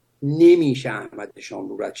نمیشه احمد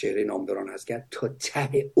شاملو رو از چهره نامداران هست کرد. تا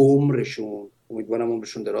ته عمرشون، امیدوارم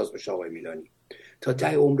عمرشون دراز بشه آقای میلانی، تا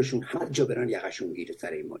ته عمرشون هر جا برن یقشون گیره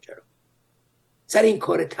سر این ماجرا، سر این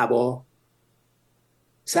کار تباه،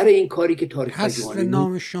 سر این کاری که تاریخ حذف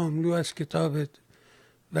نام شاملو از کتاب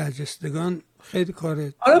برجستگان خیلی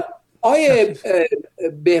کاره. حالا آقای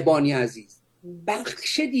بهبانی عزیز،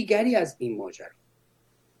 بخش دیگری از این ماجرا،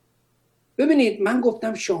 ببینید من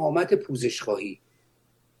گفتم شهامت پوزش خواهی.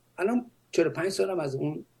 الان 45 سالم از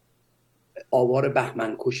اون آوار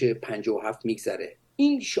بهمنکش 57 میگذره.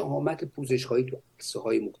 این شهامت پوزش خواهی تو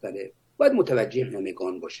عرصه‌های مختلف باید متوجه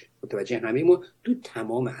همگان باشه، متوجه همه ما تو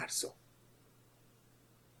تمام عرصه.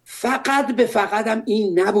 فقط به فقط هم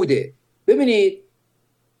این نبوده. ببینید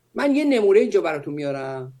من یه نمونه اینجا براتون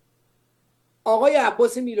میارم. آقای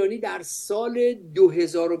عباس میلانی در سال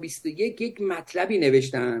 2021 یک مطلبی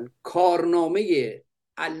نوشتن، کارنامه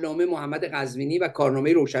علامه محمد قزوینی و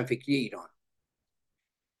کارنامه روشنفکری ایران.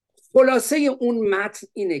 خلاصه اون متن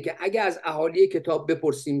اینه که اگه از اهالی کتاب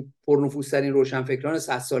بپرسیم پرنفوذترین روشنفکران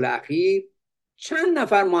 100 سال اخیر چند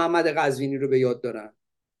نفر محمد قزوینی رو به یاد دارن،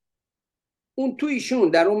 اون تو ایشون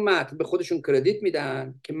در اون متن به خودشون کردیت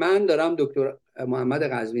میدن که من دارم دکتر محمد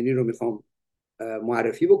قزوینی رو میخوام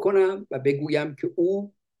معرفی بکنم و بگویم که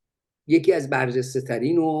او یکی از برجسته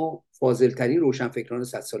ترین و فاضل ترین روشنفکران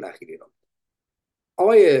 100 سال اخیر ایران.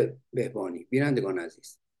 آقای بهبانی، بینندگان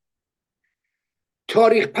عزیز،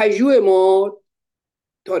 تاریخ پژوه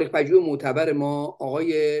معتبر ما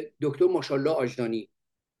آقای دکتر ماشاءالله آجدانی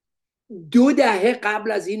 2 دهه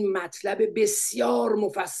قبل از این مطلب بسیار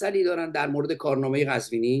مفصلی دارن در مورد کارنامه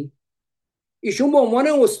قزوینی. ایشون به عنوان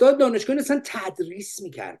استاد دانشگاه اصلا تدریس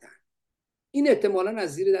میکردن. این احتمالاً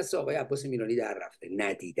از زیر دست آقای عباس میلانی در رفته،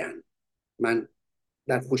 ندیدن. من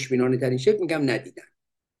در خوشبینانه ترین شکل میگم ندیدن.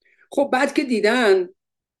 خب بعد که دیدن،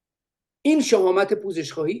 این شهامت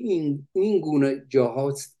پوزشخواهی این گونه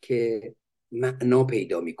جاهاست که معنا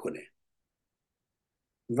پیدا میکنه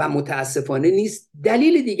و متاسفانه نیست.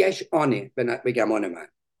 دلیل دیگرش آنه به گمان من،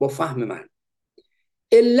 با فهم من،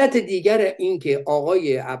 علت دیگر این که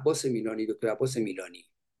آقای عباس میلانی، دکتر عباس میلانی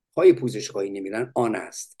پای پوزشخواهی نمیرن آن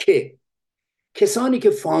است که کسانی که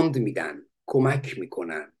فاند میدن، کمک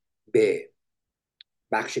میکنن به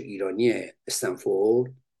بخش ایرانی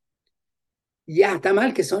استنفورد،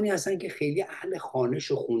 یحتمل کسانی هستن که خیلی اهل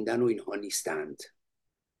خانش و خوندن و اینها نیستند.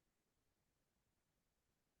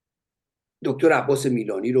 دکتر عباس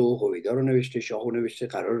میلانی رو، هویدا رو نوشته، شاه رو نوشته،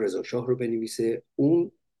 قرار رضا شاه رو بنویسه.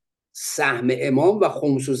 اون سهم امام و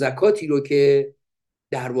خمس و زکاتی رو که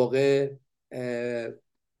در واقع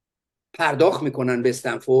پرداخت میکنن به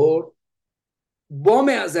استنفورد، با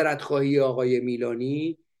معذرت خواهی آقای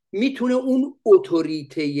میلانی، میتونه اون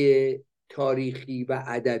اتوریته تاریخی و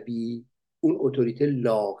ادبی، اون اتوریته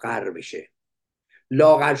لاغر بشه.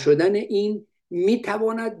 لاغر شدن این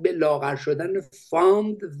میتواند به لاغر شدن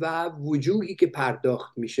فاند و وجوهی که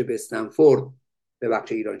پرداخت میشه به استنفورد، به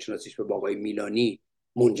بخش ایران شناسیش، به آقای میلانی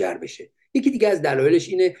منجر بشه. یکی دیگه از دلایلش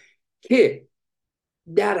اینه که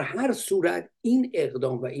در هر صورت این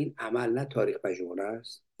اقدام و این عمل نه تاریخ پژوهانه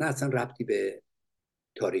است، نه اصلا ربطی به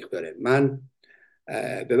تاریخ داره. من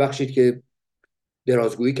ببخشید که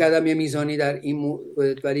درازگویی کردم یه میزانی در این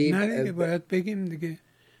ولی نه دیگه باید بگیم دیگه.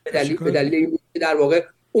 به دلیل این که در واقع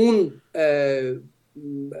اون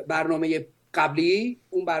برنامه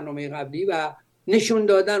قبلی و نشون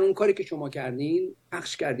دادن اون کاری که شما کردین،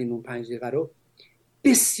 پخش کردین اون 5 دقیقه رو،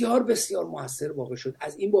 بسیار بسیار موثر واقع شد.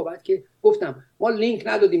 از این بابت که گفتم ما لینک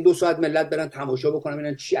ندادیم 2 ساعت ملت برن تماشا بکنن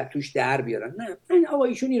ببینن چی از توش در بیارن. نه، آقا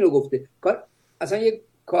ایشون اینو گفته. اصلا یک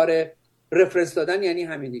کار رفرنس دادن یعنی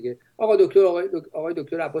همین دیگه. آقای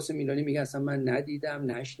دکتر عباس میلانی میگه اصلا من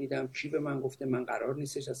ندیدم، نشنیدم، کی به من گفته، من قرار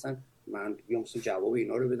نیستش اصلا من بیام جواب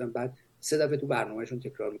اینا رو بدم. بعد 3 دفعه تو برنامهشون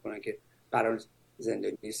تکرار میکنن که قرار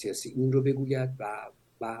زندانی سیاسی این رو بگوید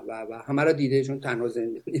و همه را دیده، چون تنها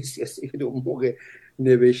زندانی سیاسی که اون موقع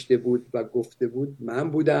نوشته بود و گفته بود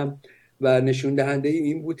من بودم و نشون دهنده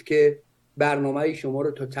این بود که برنامه شما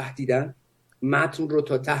رو تا ته دیدن، متن رو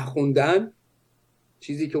تا ته خوندن،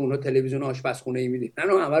 چیزی که اونا تلویزیون آشپزخونه ای میدیدن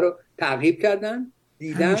و همه رو تعقیب کردن،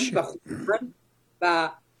 دیدن و خوندن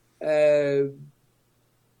و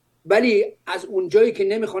ولی از اونجایی که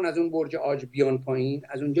نمیخوان از اون برج عاج بیان پایین،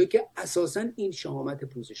 از اونجایی که اساساً این شهامت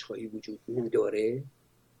پوزشخواهی وجود نداره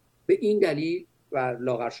به این دلیل و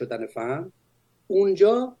لاغر شدن فهم،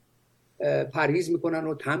 اونجا پرهیز میکنن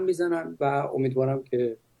و تم میزنن و امیدوارم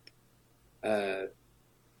که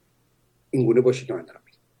این گونه باشه که من دارم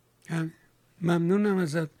میگم. ممنونم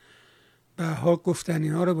ازت. بها گفتنی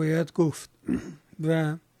ها رو باید گفت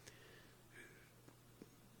و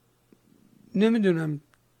نمیدونم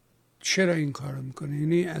چرا این کار رو میکنه.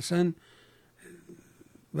 یعنی اصلا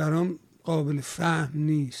برام قابل فهم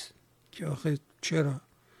نیست که آخه چرا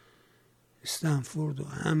استنفورد و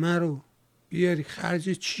همه رو بیاری خرج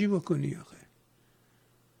چی بکنی؟ آخه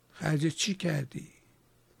خرج چی کردی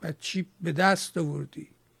و چی به دست آوردی؟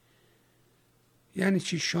 یعنی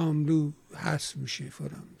چی شاملو حذف میشه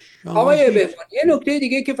فلان میشه؟ آقای بهبانی، یه نکته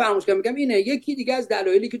دیگه که فراموش کردم میگم اینه، یکی دیگه از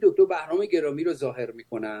دلایلی که دکتر بهرام گرامی رو ظاهر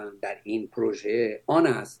میکنن در این پروژه آن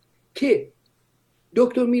است که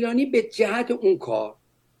دکتر میلانی به جهت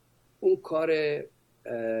اون کار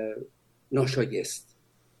ناشایست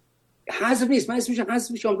حذف نیست، من اسمش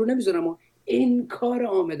حذف شاملو نمیذارم، اما انکار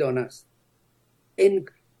عامدانه است.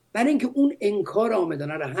 برای اینکه اون انکار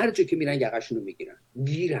عامدانه رو هر جا که میرن یقشون رو میگیرن،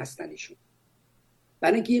 گیر هستن ایشون.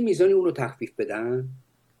 برای اینکه یه میزانی اون رو تخفیف بدن،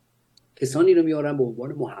 کسانی رو میارن به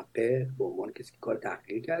عنوان محقق، به عنوان کسی که کار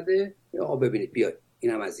تحقیق کرده، یا ببینید بیاید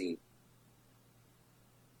اینم از این،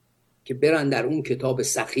 که برن در اون کتاب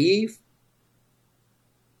سخیف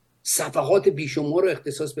صفحات بیشمار رو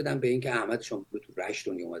اختصاص بدن به اینکه احمد شاملو تو رشت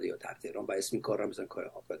دنیا اومده یا در تهران و اسم این کار رو بزن کار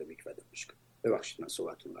آکادمیک بده میشه. ببخشید من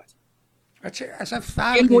صحبتتون رو قطع اصلا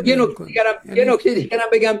فرق یه نکته دیگرم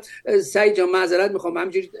بگم سعید جان، معذرت میخوام،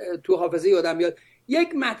 همینجوری تو حافظه یادم میاد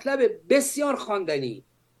یک مطلب بسیار خواندنی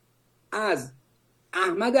از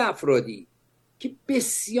احمد افرادی که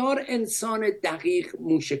بسیار انسان دقیق،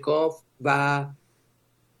 موشکاف و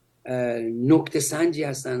نکته سنجی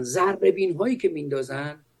هستن. ذره‌بین هایی که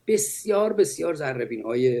میندازن بسیار بسیار ذره‌بین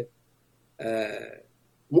های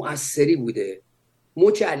مؤثری بوده.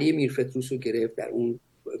 مچ علی میرفتروس رو گرفت در اون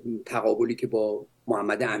تقابلی که با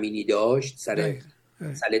محمد امینی داشت سر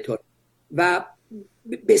مسئله و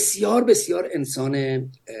بسیار بسیار انسان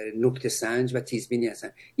نکته سنج و تیزبینی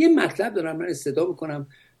هستن. یه مطلب دارم من استدعا میکنم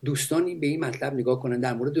دوستانی به این مطلب نگاه کنن.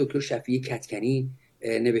 در مورد دکتر شفیعی کدکنی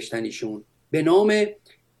نوشتن ایشون به نام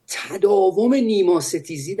تداوم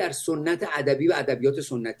نیماستیزی در سنت ادبی و ادبیات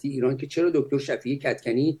سنتی ایران، که چرا دکتر شفیعی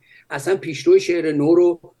کدکنی اصلا پیشرو شعر نو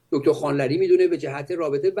رو دکتر خانلری میدونه به جهت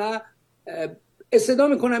رابطه، و استدعا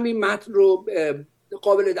میکنم این متن رو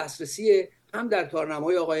قابل دسترسیه، هم در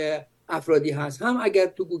تارنمای آقای افرادی هست، هم اگر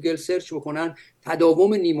تو گوگل سرچ بکنن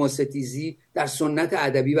تداوم نیماستیزی در سنت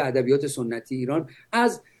ادبی و ادبیات سنتی ایران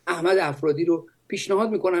از احمد افرادی رو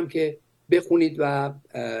پیشنهاد میکنم که بخونید و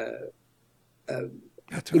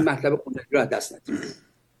این مطلب خوندنی رو از دست ندید.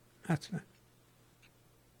 حتما.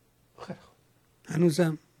 خیلی خوب،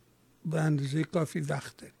 هنوزم به اندازه کافی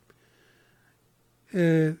وقت داریم.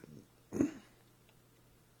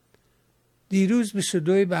 دیروز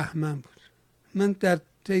 22 بهمن بود. من در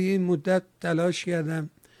طی این مدت تلاش کردم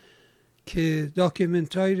که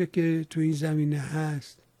داکیومنتایی رو که تو این زمینه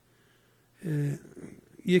هست،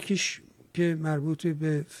 یکیش که مربوط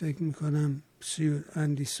به فکر میکنم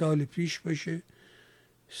 30 سال پیش باشه،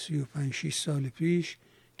 35-6 سال پیش،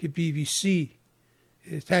 که BBC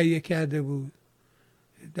تهیه کرده بود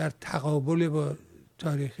در تقابل با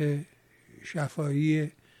تاریخ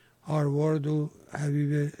شفاهی هاروارد و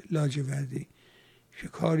حبیب لاجوردی، که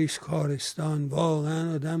کاریس کارستان.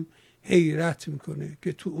 واقعا آدم حیرت میکنه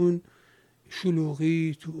که تو اون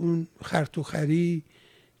شلوغی، تو اون خرطوخری،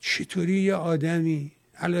 چطوری یه آدمی،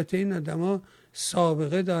 البته این آدم ها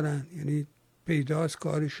سابقه دارن، یعنی پیداست،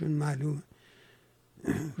 کارشون معلوم،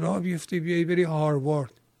 راه بیفته بیایی بری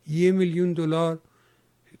هاروارد، $1,000,000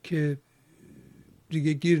 که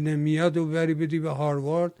دیگه گیر نمیاد و بری بدی به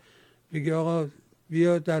هاروارد بگی آقا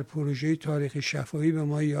بیا در پروژه تاریخ شفاهی به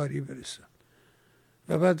ما یاری برسان،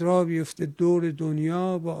 و بعد راه بیفته دور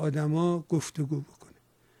دنیا با آدما گفتگو بکنه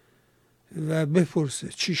و بپرسه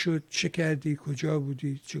چی شد، چه کردی، کجا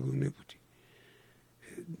بودی، چگونه بودی.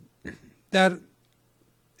 در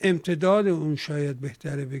امتداد اون شاید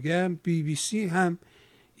بهتره بگم BBC هم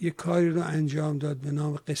یک کاری رو انجام داد به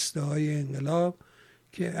نام قصه های انقلاب،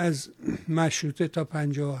 که از مشروطه تا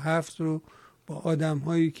 57 رو با آدم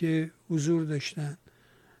هایی که حضور داشتن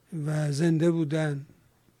و زنده بودن،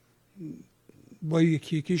 با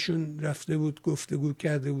یکی یکیشون رفته بود گفتگو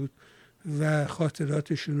کرده بود و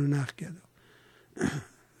خاطراتشون رو نقل کرده.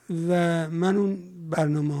 و من اون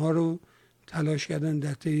برنامه ها رو تلاش کردم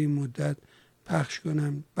در طی این مدت پخش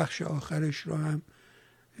کنم. بخش آخرش رو هم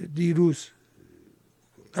دیروز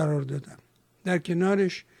قرار دادم. در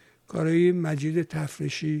کنارش کارهای مجید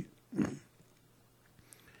تفرشی،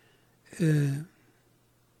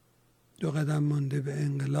 2 قدم مانده به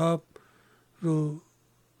انقلاب رو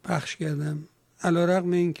پخش کردم.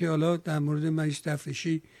 علیرغم این که حالا در مورد مجید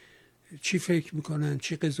تفرشی چی فکر میکنن،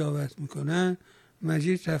 چی قضاوت میکنن،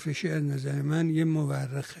 مجید تفرشی از نظر من یه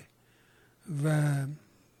مورخه و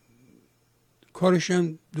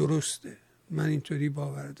کارشم درسته، من اینطوری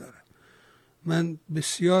باور دارم. من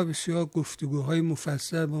بسیار بسیار گفتگوهای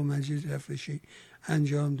مفصل با مجید تفرشی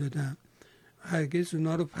انجام دادم، هرگز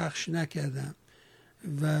اونا رو پخش نکردم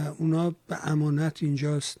و اونا به امانت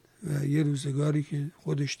اینجاست و یه روزگاری که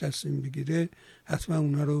خودش تصمیم بگیره حتما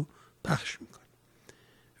اونا رو پخش میکنه.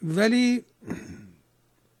 ولی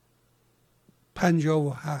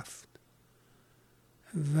 57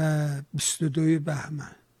 و 22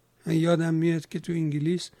 بهمن من یادم میاد که تو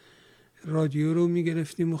انگلیس رادیو رو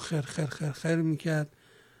میگرفتیم و خر خر خر خر میکرد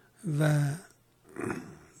و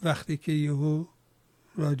وقتی که یهو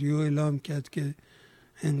رادیو اعلام کرد که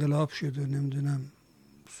انقلاب شد و نمیدونم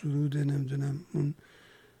سرود نمیدونم اون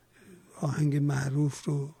آهنگ معروف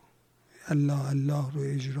رو الله الله رو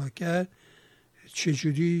اجرا کرد،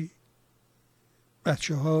 چجوری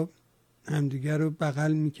بچه ها همدیگر رو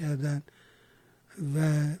بغل میکردن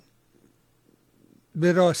و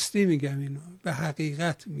به راستی میگم اینو، به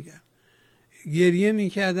حقیقت میگم، گریه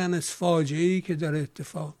میکردن از فاجعه‌ای که داره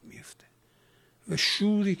اتفاق میفته و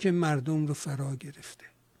شوری که مردم رو فرا گرفته.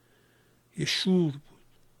 یه شور بود،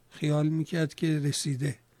 خیال میکرد که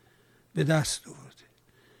رسیده، به دست آورده.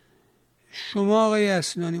 شما آقای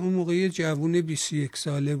اصلانی اون موقع جوون 21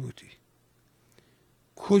 ساله بودی،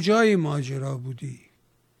 کجای ماجرا بودی؟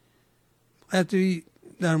 قدری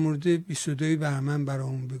در مورد 22 بهمن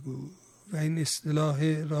برامون بگو و این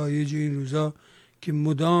اصطلاح رایج این روزا که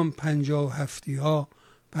مدام 57 ها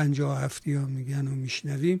میگن و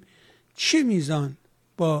میشنویم، چه میزان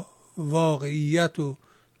با واقعیت و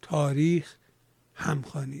تاریخ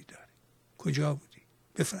همخوانی داره؟ کجا بودی؟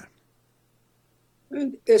 بفرمایید.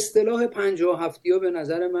 اصطلاح 57 ها به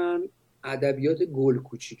نظر من ادبیات گل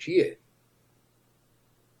کوچیکیه.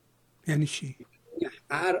 یعنی چی؟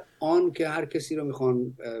 هر آن که هر کسی رو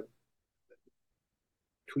میخوان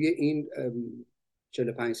توی این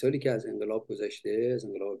 45 سالی که از انقلاب گذشته، از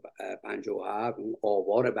انقلاب 57، اون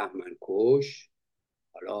آوار بهمن کش،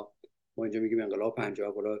 حالا ما اینجا میگیم انقلاب 57،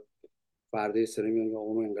 حالا فردا سر میگن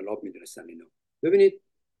اون انقلاب میدونستن اینا. ببینید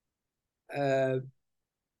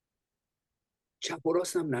چپ و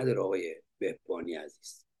راست هم نداره آقای بهبانی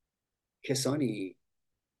عزیز. کسانی،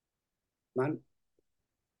 من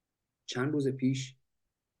چند روز پیش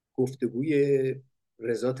گفتگوی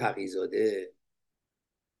رضا تقی‌زاده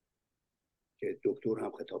که دکتر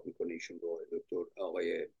هم خطاب میکنه ایشون رو، دکتر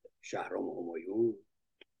آقای شهرام همایون،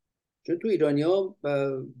 چون تو ایرانیا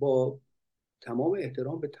با تمام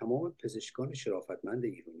احترام به تمام پزشکان شرافتمند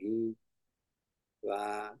ایرانی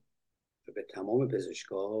و به تمام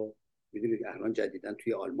پزشکا، میدونید الان جدیدن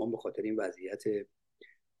توی آلمان به خاطر این وضعیت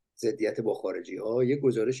ضدیت با خارجی ها یه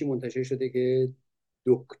گزارشی منتشر شده که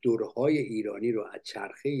دکترهای ایرانی رو از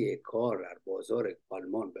چرخه کار در بازار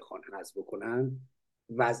آلمان بخوان حذف بکنن،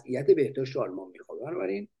 وضعیت بهداشت آلمان میخواد.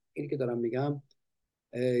 بنابراین اینی که دارم میگم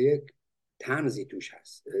یک طنزی توش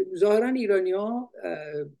هست. ظاهرا ایرانی ها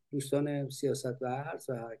دوستان سیاست ورز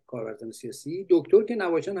و کارورزان سیاسی، دکتر که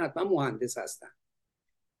نباشن حتما مهندس هستن.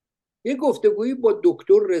 یه گفتگویی با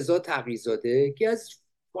دکتر رضا تقی‌زاده که از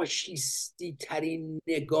فاشیستی ترین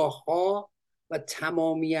نگاه ها و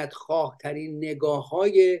تمامیت خواه ترین نگاه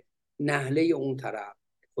های نهله اون طرف،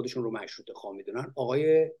 خودشون رو مشروطه خواه میدونن،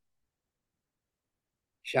 آقای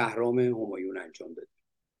شهرام همایون انجام داده.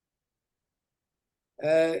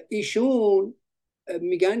 ایشون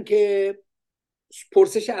میگن که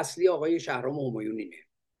پرسش اصلی آقای شهرام همایون اینه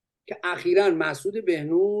که اخیراً مسعود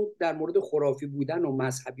بهنود در مورد خرافی بودن و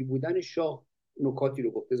مذهبی بودن شاه نکاتی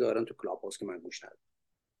رو گفته، ظاهراً تو کلاب هاست که من گوش ندادم.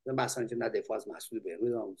 مثلا نه دفاع از مسعود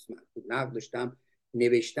بهنود نقد داشتم،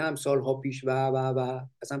 نوشتم سالها پیش و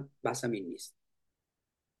اصلا بحثم این نیست.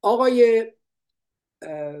 آقای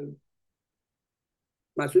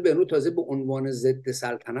مسعود بهنود تازه به عنوان ضد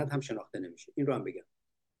سلطنت هم شناخته نمیشه، این رو هم بگم.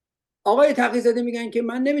 آقای تقی‌زاده میگن که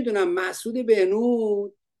من نمیدونم مسعود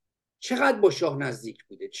بهنود چقدر با شاه نزدیک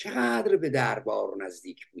بوده، چقدر به دربار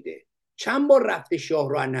نزدیک بوده، چند بار رفته شاه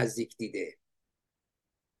رو از نزدیک دیده.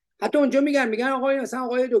 حتی اونجا میگن آقای مثلا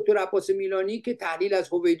آقای دکتر عباس میلانی که تحلیل از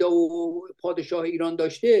هویدا و پادشاه ایران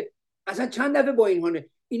داشته، اصلا چند دفعه با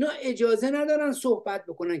اینا اجازه ندارن صحبت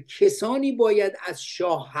بکنن. کسانی باید از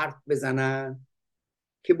شاه حرف بزنن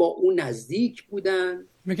که با اون نزدیک بودن.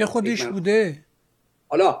 میگه خودش بوده.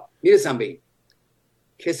 حالا میرسم به این.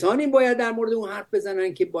 کسانی باید در مورد اون حرف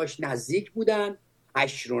بزنن که باش نزدیک بودن،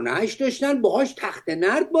 هش رو نش داشتن، باهاش تخت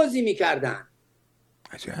نرد بازی میکردن.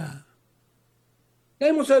 عجب.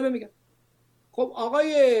 این مصاحبه میگن. خب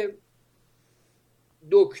آقای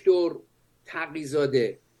دکتر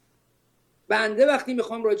تقی‌زاده، بنده وقتی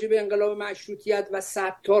میخوام راجع به انقلاب مشروطیت و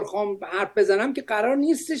ستارخان حرف بزنم که قرار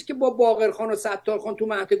نیستش که با باقرخان و ستارخان تو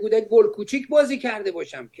مهد کودک گل کوچیک بازی کرده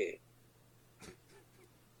باشم که.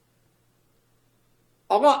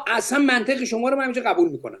 آقا اصلا منطق شما رو من اینجا قبول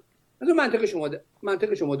میکنم. مثلا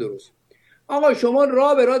منطق شما درست. آقا شما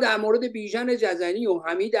راه به راه در مورد بیژن جزنی و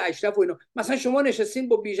حمید اشرف و اینا، مثلا شما نشستین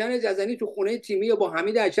با بیژن جزنی تو خونه تیمی یا با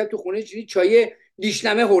حمید اشرف تو خونه چای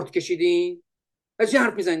دیشنمه هورد کشیدین؟ از چی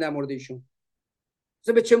حرف میزنین در مورد ایشون؟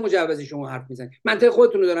 مثلا به چه مجوزی شما حرف میزنین؟ منطق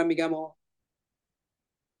خودتون رو دارم میگم ها.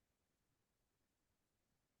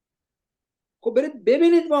 خب برید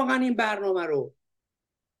ببینید واقعا این برنامه رو.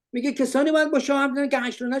 میگه کسانی باید با شاه حرف بزنن که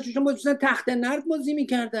 89 شما با تخت نرد بازی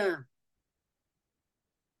میکردن.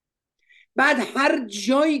 بعد هر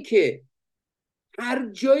جایی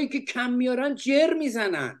که کم میارن جر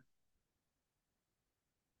میزنن.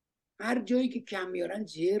 هر جایی که کم میارن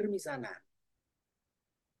جر میزنن.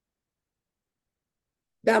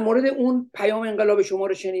 در مورد اون پیام انقلاب شما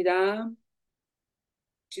رو شنیدم،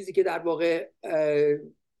 چیزی که در واقع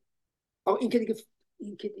این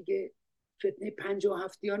که دیگه فتنه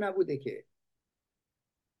 57 ها نبوده که.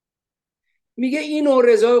 میگه اینو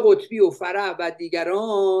رضا قطبی و فرح و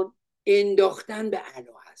دیگران انداختن به اعلی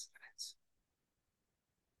حضرت.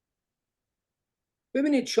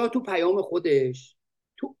 ببینید شاه تو پیام خودش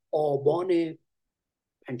تو آبان 57،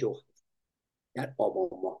 در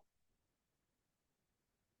آبان ما،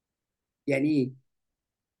 یعنی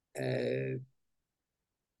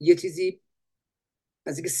یه چیزی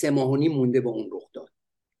اینکه 3 ماه و نیم مونده به اون رخ داد.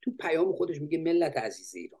 تو پیام خودش میگه ملت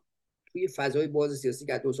عزیز ایران، توی فضای باز سیاسی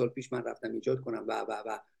که 2 سال پیش من رفتم ایجاد کنم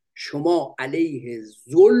و شما علیه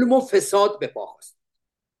ظلم و فساد به پا خواستید.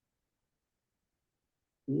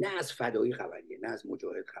 نه از فدایی خبریه، نه از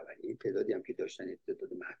مجاهد خبریه. این تعدادی هم که داشتن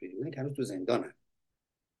تعداد محدودی بودن که هنوز تو زندانن.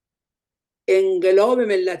 انقلاب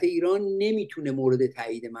ملت ایران نمیتونه مورد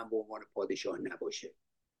تایید من به عنوان پادشاه نباشه.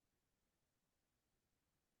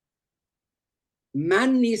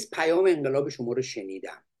 من نیز پیام انقلاب شما رو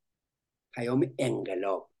شنیدم، پیام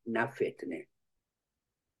انقلاب نه فتنه.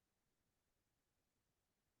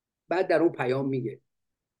 بعد در اون پیام میگه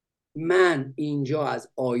من اینجا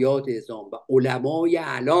از آیات اعظام و علمای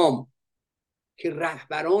اعلام که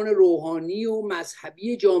رهبران روحانی و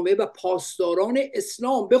مذهبی جامعه و پاسداران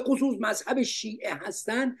اسلام به خصوص مذهب شیعه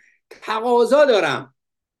هستند تقاضا دارم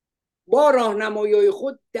با راهنمایی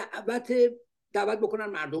خود دعوت بکنن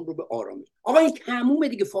مردم رو به آرامش. آقا این تمومه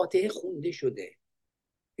دیگه، فاتحه خونده شده.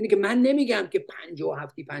 اینه که من نمیگم که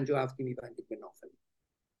 57 میبندید به نافل.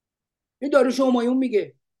 این داروش همایون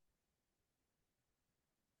میگه.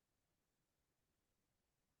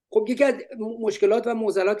 خب یکی از مشکلات و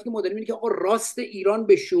معضلاتی که ما داریم اینه که آقا راست ایران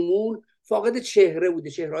به شمول فاقد چهره بوده،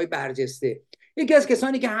 چهره‌های برجسته. یکی از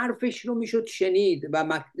کسانی که حرفش رو میشد شنید و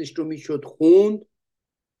متنش رو میشد خوند،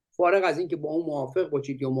 فارغ از اینکه با اون موافق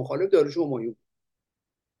باشید یا مخالف، داروش همایون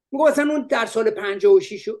میگه مثلا اون در سال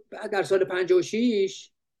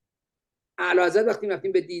 56 اعلیحضرت وقتی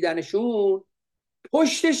رفتیم به دیدنشون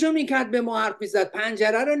پشتش رو میکرد، به ما حرف میزد،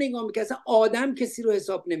 پنجره رو نگاه میکرد، اصلا آدم کسی رو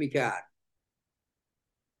حساب نمیکرد.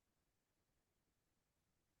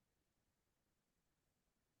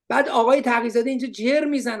 بعد آقای تقی‌زاده اینجا جر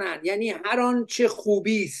میزنن، یعنی هر آنچه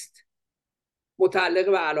خوبی است متعلق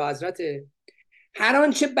به اعلیحضرته، هر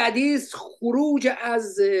آنچه بدی است خروج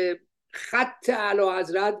از خط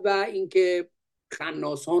اعلیحضرت و اینکه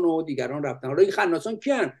خناسان و دیگران رفتن. حالا این خناسان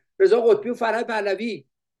کیان؟ رضا قطبی و فرح پهلوی.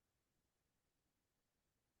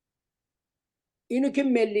 اینو که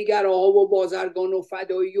ملیگراها و بازرگان و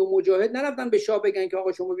فدایی و مجاهد نرفتن به شاه بگن که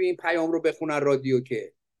آقا شما بیاین پیام رو بخونن رادیو.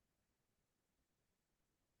 که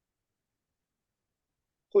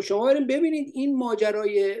خب شما بریم ببینید این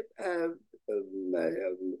ماجرای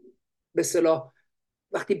به اصطلاح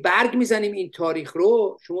وقتی برگ میزنیم این تاریخ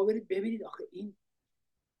رو، شما برید ببینید آخه این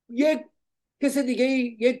یک کس دیگه،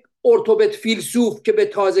 یک ارتوبت فیلسوف که به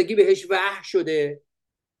تازگی بهش وحی شده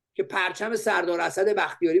که پرچم سردار اسد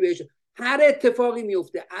بختیاری بهش، هر اتفاقی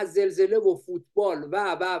میفته از زلزله و فوتبال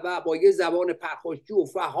و با یه زبان پرخاشجو و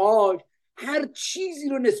فحاش هر چیزی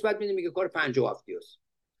رو نسبت میده میگه کار 57 است.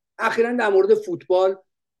 اخیراً در مورد فوتبال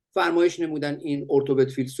فرمایش نمودن این ارتوبت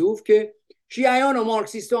فیلسوف که شیعیان و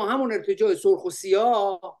مارکسیست‌ها همون ارتجاع سرخ و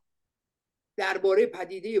سیاه درباره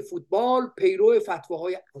پدیده فوتبال پیرو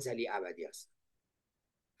فتواهای ازلی ابدی است.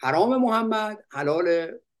 حرام محمد،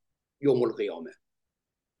 حلال یوم القیامه.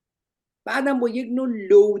 بعدم با یک نوع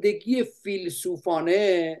لودگی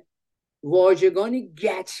فیلسوفانه واژگانی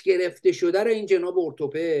گچ گرفته شده رو این جناب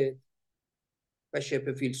ارتوپد و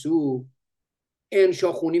شبه فیلسوف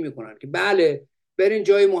انشاخونی میکنن که بله برین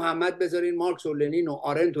جای محمد بذارین مارکس و لنین و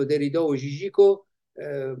آرنت و دریدا و ژیژیک و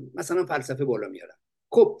مثلا فلسفه بالا میارن.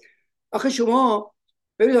 خب آخه شما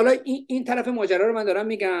ببینید، حالا این طرف ماجرا رو من دارم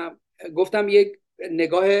میگم، گفتم یک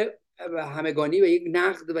نگاه همگانی و یک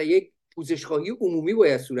نقد و یک پوزش‌خواهی عمومی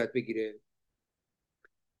باید صورت بگیره.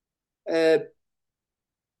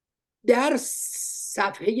 در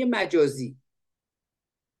صفحه مجازی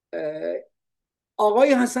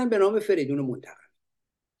آقای هستن به نام فریدون منتقم.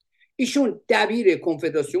 ایشون دبیر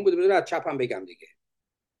کنفدراسیون بوده، از چپ هم بگم دیگه،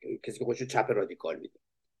 کسی که خودشو چپ رادیکال میده،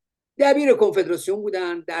 دبیر کنفدراسیون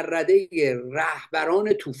بودن در رده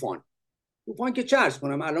رهبران طوفان که چه عرض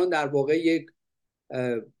کنم الان در واقع یک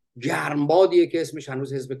گرمبادیه که اسمش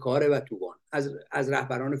هنوز حزب کاره و طوفان، از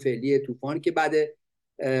رهبران فعلی طوفان که بعد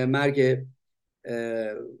مرگ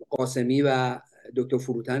قاسمی و دکتر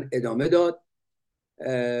فروتن ادامه داد.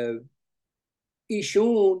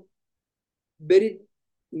 ایشون برید،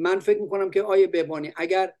 من فکر میکنم که آیه بهبانی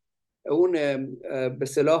اگر اون به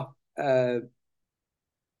اصطلاح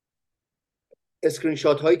اسکرین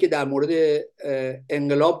شات هایی که در مورد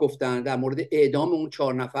انقلاب گفتن، در مورد اعدام اون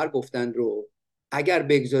 4 نفر گفتن رو اگر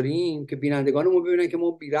بگذاریم که بینندگانمون ببینن که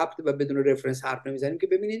ما بی ربط و بدون رفرنس حرف نمیزنیم، که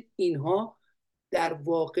ببینید اینها در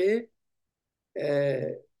واقع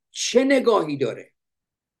چه نگاهی داره.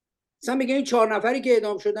 مثلا میگه این 4 نفری که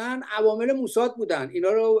اعدام شدن عوامل موساد بودن، اینا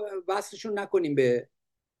رو وصلشون نکنیم به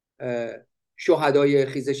شهدای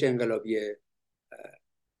خیزش انقلابی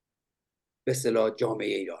به اصطلاح جامعه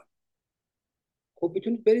ایران. خب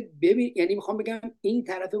میتونید برید ببین، یعنی میخوام بگم این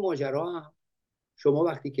طرف ماجرا هم شما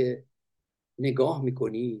وقتی که نگاه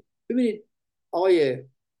میکنی، ببینید آقای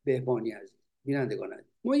بهبانی عزیز، بینندگان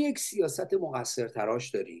عزیز، ما یک سیاست مقصر تراش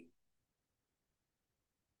داریم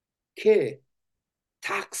که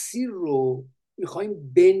تقصیر رو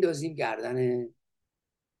میخوایم بندازیم گردن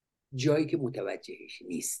جایی که متوجهش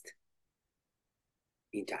نیست.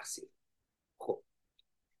 این تقصیر خب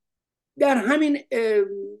در همین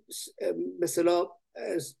مثلا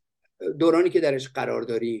دورانی که درش قرار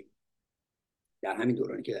داریم،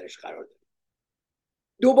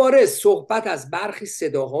 دوباره صحبت از برخی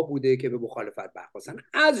صداها بوده که به مخالفت برخواستن،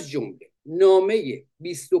 از جمله نامه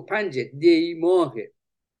 25 دی ماه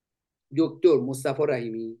دکتر مصطفی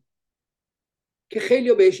رحیمی که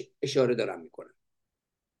خیلی بهش اشاره دارم میکنن.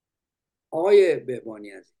 آقای بهبانی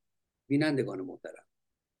عزیز، بینندگان محترم،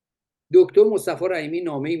 دکتر مصطفی رحیمی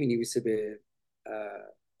نامه‌ای می‌نویسه به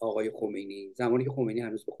آقای خمینی زمانی که خمینی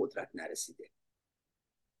هنوز به قدرت نرسیده.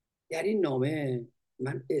 در این نامه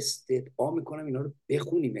من استدعا میکنم اینا رو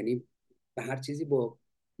بخونیم، یعنی به هر چیزی با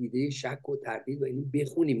ایده شک و تردید و اینو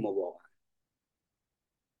بخونیم ما واقعا.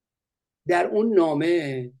 در اون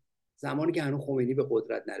نامه زمانی که هنوز خمینی به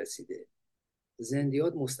قدرت نرسیده،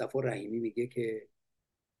 زندیات مصطفی رحیمی میگه که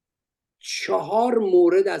 4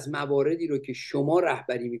 مورد از مواردی رو که شما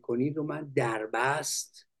رهبری میکنید رو من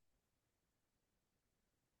دربست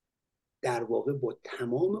در واقع با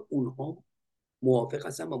تمام اونها موافق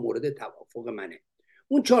هستم و مورد توافق منه.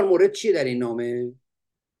 اون 4 مورد چیه در این نامه؟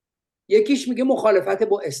 یکیش میگه مخالفت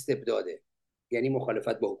با استبداده، یعنی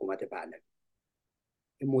مخالفت با حکومت پهلوی،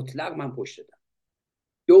 مطلق من پشت دادم.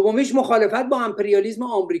 دومیش مخالفت با امپریالیسم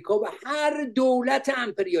آمریکا و هر دولت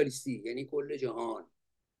امپریالیستی، یعنی کل جهان.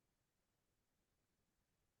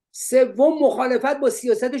 سوم مخالفت با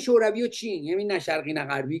سیاست شوروی و چین، یعنی نه شرقی نه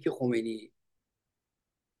غربی که خمینی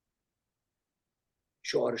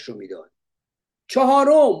شعارش رو میداد.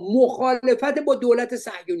 چهارم مخالفت با دولت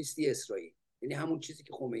صهیونیستی اسرائیل، یعنی همون چیزی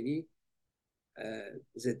که خمینی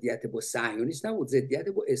ضدیت با صهیونیست نبود، ضدیت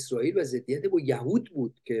با اسرائیل و ضدیت با یهود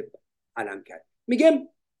بود که علم کرد. میگم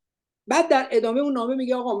بعد در ادامه اون نامه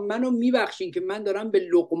میگه آقا منو میبخشین که من دارم به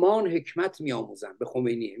لقمان حکمت میآموزم. به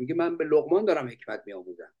خمینی میگه من به لقمان دارم حکمت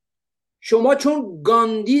میآموزم، شما چون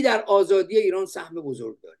گاندی در آزادی ایران سهم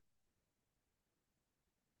بزرگ دارید.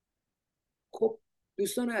 خب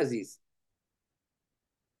دوستان عزیز،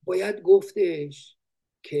 باید گفتش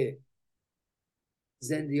که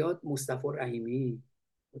زندیات مصطفی رحیمی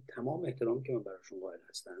با تمام احترامی که من براشون قائل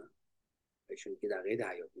هستم، ایشون که در قید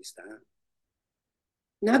حیات نیستن،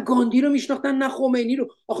 نه گاندی رو میشناختن نه خمینی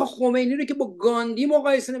رو. آخه خمینی رو که با گاندی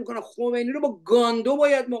مقایسه نمیکنن، خمینی رو با گاندو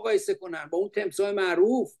باید مقایسه کنن، با اون تمساح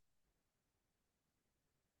معروف.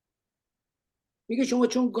 میگه شما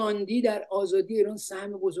چون گاندی در آزادی ایران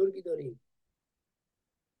سهم بزرگی دارین،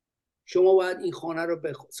 شما باید این خانه رو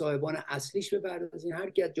به صاحبان اصلیش بپردازین، هر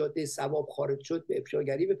کی از جاده ثواب خارج شد به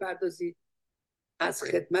افشاگری بپردازید، از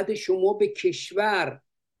خدمت شما به کشور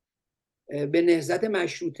به نهضت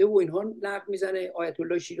مشروطه و اینها نقد میزنه. آیت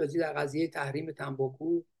الله شیرازی در قضیه تحریم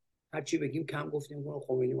تنباکو هر چی بگیم کم گفتیم، کنه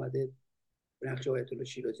خمینی اومده نقش آیت الله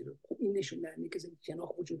شیرازی رو. خب این نشون دهنده که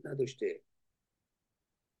شناخت وجود نداشته.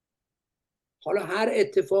 حالا هر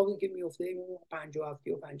اتفاقی که میفته 57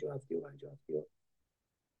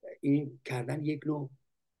 این کردن یک نوع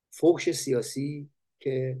فحش سیاسی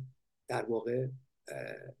که در واقع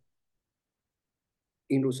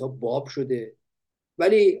این روزها باب شده.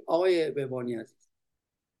 ولی آقای بهبانی عزیز،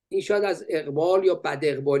 این شاید از اقبال یا بد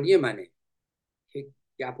اقبالی منه که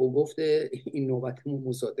گپ و گفت این نوبتمون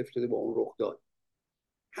مصادف شده با اون رخ داد.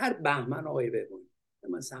 هر بهمن آقای بهبانی،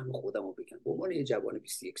 من سهم خودم رو بگم به عنوان یه جوان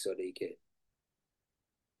 21 ساله‌ای که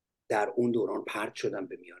در اون دوران پرت شدم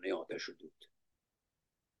به میانه آتش و دود،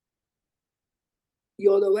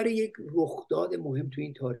 یادآور یک رخداد مهم تو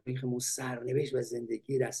این تاریخمون، سرنوشت و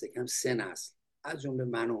زندگی دست کم 3 نسل از جمله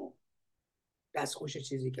منو دستخوش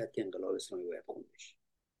چیزی کرد که انقلاب اسلامی باید خوندش.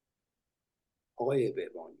 آقای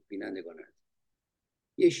بهبانی، بینندگان عزیز،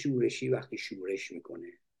 یه شورشی وقتی شورش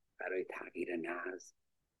میکنه برای تغییر نظم،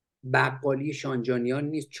 بقالی شانجانیان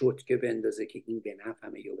نیست چرتکه بندازه که این به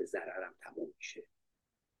نفعمه یا به ضررم تموم میشه.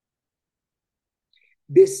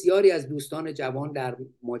 بسیاری از دوستان جوان در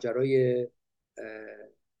ماجرای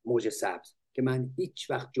موج سبز که من هیچ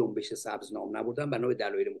وقت جنبش سبز نام نبردم، بنا به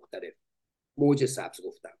دلایل مختلف موج سبز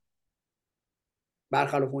گفتم،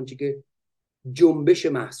 برخلاف اون چی که جنبش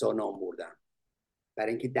مهسا نام بردم،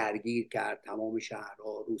 برای اینکه درگیر کرد تمام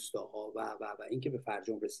شهرها، روستاها و اینکه به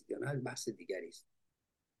فرجام رسید یا نه بحث دیگری است.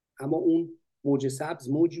 اما اون موج سبز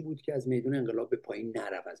موجی بود که از میدان انقلاب به پایین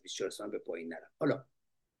نرفت، از 24 سال به پایین نرفت. حالا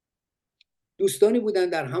دوستانی بودن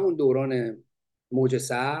در همون دوران موج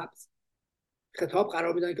سبز خطاب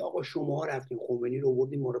قرار میدن که آقا شما رفتین خمینی رو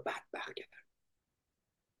آوردین ما رو بدبخت کرد.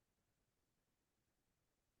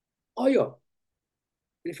 آیا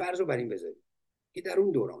یعنی فرض رو بر این بذارید که در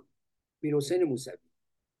اون دوران میرحسین موسوی،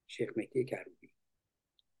 شیخ مهدی کروبی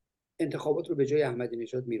انتخابات رو به جای احمدی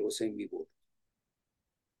نژاد میرحسین میبرد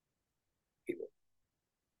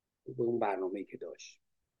به اون برنامه‌ای که داشت،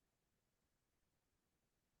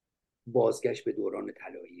 بازگشت به دوران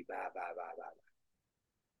طلایی و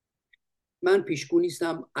من پیشگو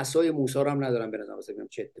نیستم، عصای موسی رو هم ندارم به نظر بگم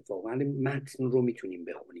چه اتفاقی، ولی متن رو میتونیم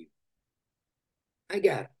بخونیم.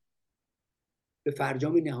 اگر به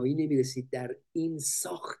فرجام نهایی نمیرسید در این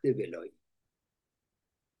ساخت ولایی،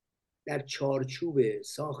 در چارچوب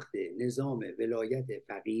ساخت نظام ولایت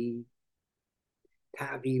فقیه،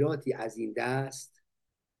 تغییراتی از این دست،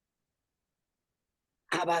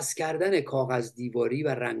 عوض کردن کاغذ دیواری و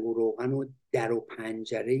رنگ و روغن و در و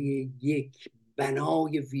پنجره یک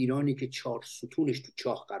بنای ویرانی که 4 ستونش تو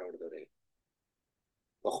چاه قرار داره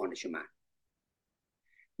با خانش من،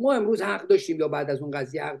 ما امروز حق داشتیم یا بعد از اون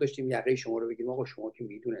قضیه حق داشتیم یقه شما رو بگیریم آقا شما که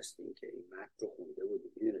میدونستین که این متن رو خونده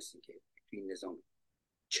بودید، میدونستین که تو این نظام،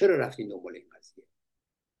 چرا رفتین دنبال این قضیه؟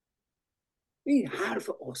 این حرف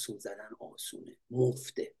آسون زدن آسونه،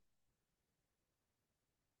 مفته.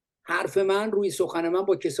 حرف من روی سخن من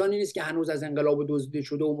با کسانی نیست که هنوز از انقلاب دزدیده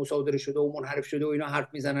شده و مصادره شده و منحرف شده و اینا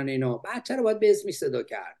حرف میزنن. اینا بچه رو باید به اسمش صدا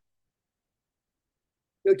کرد.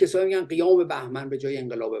 یا کسایی میگن قیام بهمن به جای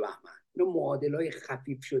انقلاب بهمن. اینا معادلای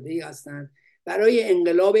خفیف شده ای هستن برای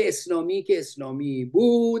انقلاب اسلامی که اسلامی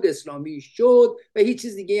بود، اسلامی شد و هیچ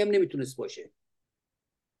چیز دیگه هم نمیتونست باشه.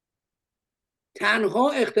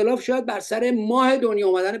 تنها اختلاف شاید بر سر ماه دنیا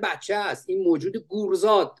آمدن بچه است، این موجود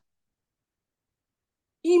گورزاد.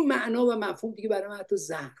 این معنا و مفهوم دیگه برای من حتی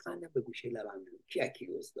زهرخندم به گوشه لبم نمیاد. کی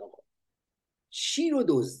دزد آقا؟ چی رو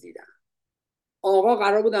دزدیدن؟ آقا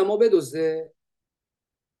قرار بود اما بدزده،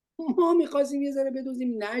 ما میخواستیم یه ذره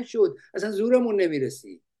بدزدیم نشد، اصلا زورمون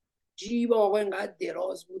نمیرسید. جیب آقا اینقدر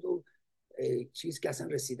دراز بود و چیز که اصلا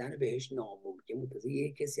رسیدن بهش ناممکن بود.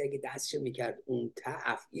 یه کسی اگه دستش میکرد اون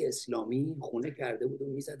افعی اسلامی خونه کرده بود و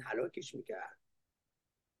میزد هلاکش میکرد.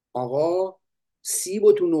 آقا سیب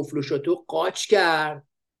و تو نفل و شتو قاچ کرد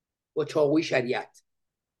با چاقوی شریعت.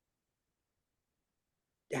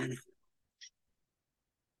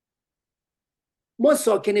 ما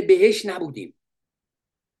ساکن بهشت نبودیم،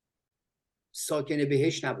 ساکن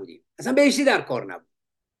بهشت نبودیم، اصلا بهشتی در کار نبود،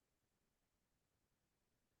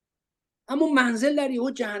 اما منزل در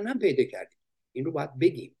یهو جهنم پیدا کردیم. این رو باید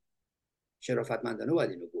بگیم، شرافتمندانه باید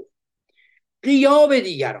اینو گفت. غیاب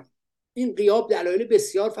دیگران، این غیاب دلایل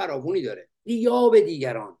بسیار فراوانی داره. غیاب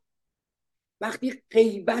دیگران، وقتی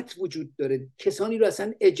غیبت وجود داره کسانی رو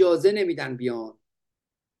اصلا اجازه نمیدن بیان.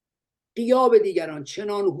 غیاب دیگران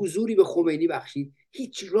چنان حضوری به خمینی بخشید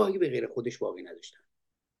هیچ راهی به غیر خودش باقی نداشتن.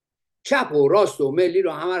 چپ و راست و ملی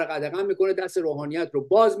رو همه رو قدغن میکنه، دست روحانیت رو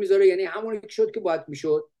باز میذاره، یعنی همون شد که باید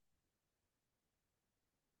میشد.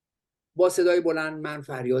 با صدای بلند من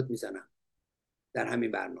فریاد میزنم در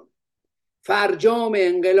همین برنامه، فرجام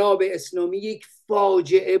انقلاب اسلامی یک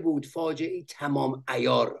فاجعه بود، فاجعه تمام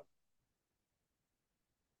عیار.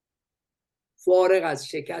 فارغ از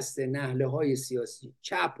شکست نهله های سیاسی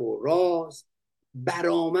چپ و راست،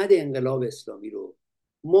 برآمد انقلاب اسلامی رو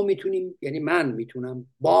ما میتونیم، یعنی من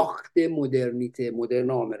میتونم باخت مدرنیته،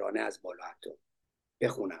 مدرن آمرانه از بالا حتی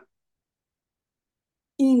بخونم.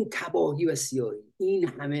 این تباهی و سیاهی، این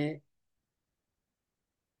همه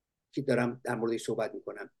که دارم در موردش صحبت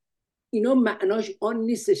میکنم، اینا معناش آن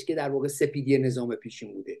نیستش که در واقع سپیدی نظام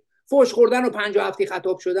پیشین بوده، فوش خوردن و 57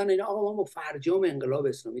 خطاب شدن. اینا آقا ما فرجام انقلاب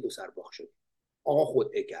اسلامی دو سرباخ شد. آقا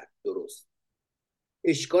خودعه کرد، درست،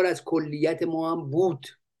 اشکال از کلیت ما هم بود،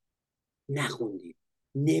 نخوندیم،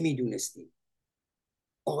 نمیدونستیم.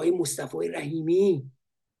 آقای مصطفی رحیمی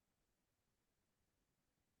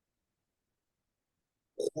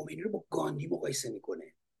خمینی رو با گاندی مقایسه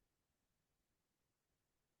میکنه.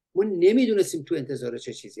 ما نمیدونستیم تو انتظار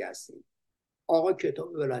چه چیزی هستیم. آقا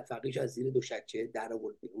کتاب ولایت فقیهش از زیر دو شکچه در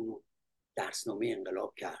آورد بیرون و درسنامه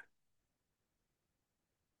انقلاب کرد.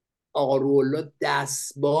 آقا روح‌الله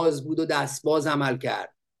دستباز بود و دستباز عمل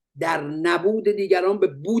کرد، در نبود دیگران به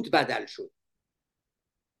بود بدل شد.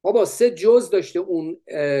 بابا 3 جز داشته اون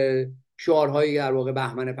شعارهای در واقع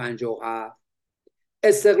بهمن 57: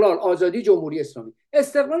 استقلال، آزادی، جمهوری اسلامی.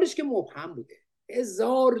 استقلالش که مبهم بوده،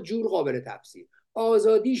 1000 جور قابل تفسیر.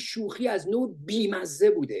 آزادی شوخی از نوع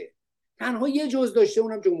بیمزه بوده. تنها یه جز داشته،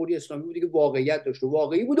 اونم جمهوری اسلامی بوده که واقعیت داشته،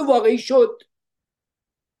 واقعی بود و واقعی شد.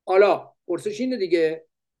 حالا پرسش اینه دیگه،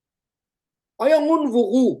 آیا اون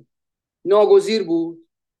وقوع ناگزیر بود؟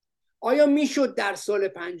 آیا میشد در سال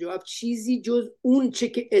 57 چیزی جز اون چه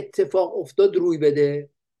که اتفاق افتاد روی بده؟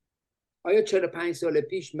 آیا 45 سال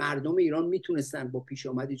پیش مردم ایران میتونستن با پیش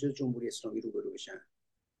آمدی جز جمهوری اسلامی روبرو بشن؟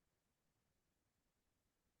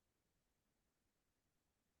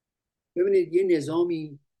 ببینید یه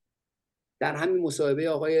نظامی در همین مصاحبه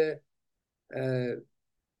آقای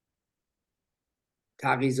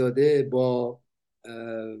تقی‌زاده با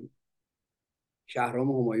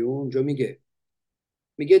شهرام همایون اونجا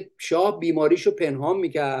میگه شاه بیماریشو پنهان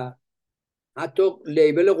میکرد، حتی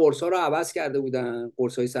لیبل قرصا رو عوض کرده بودن،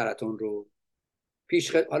 قرصای سرطان رو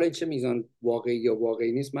حالا چه میزان واقعی یا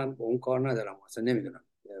واقعی نیست من با اون کار ندارم، اصلا نمیدونم،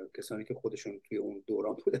 کسانی که خودشون توی اون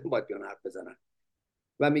دوران بودن باید بیان حرف بزنن.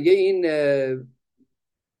 و میگه این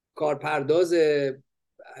کارپرداز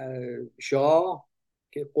شاه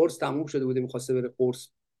که قرص تموم شده بوده میخواسته بره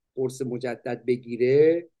قرص مجدد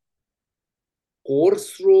بگیره،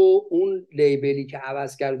 قرص رو اون لیبلی که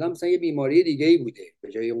عوض کردن مثلا یه بیماری دیگه ای بوده،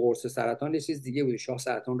 به جای قرص سرطان یه چیز دیگه بوده، شاه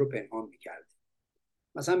سرطان رو پنهان میکرد.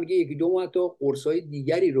 مثلا میگه یکی دو ماه تا قرصای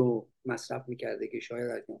دیگری رو مصرف میکرده که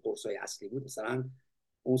شاید از این قرصای اصلی بود، مثلا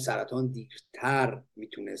اون سرطان دیرتر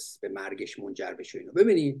میتونست به مرگش منجر بشه. اینو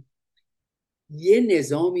ببینید یه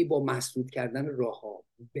نظامی با مسدود کردن راهها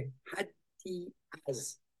به حدی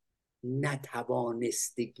از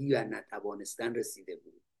نتوانستگی و نتوانستن رسیده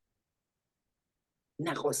بود،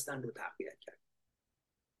 نخواستن رو تقویت کرد،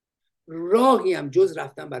 راهی هم جز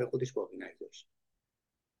رفتن برای خودش باقی نگذاشت.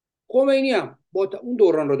 خمینی هم با اون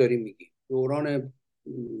دوران رو داریم میگیم، دوران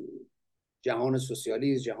جهان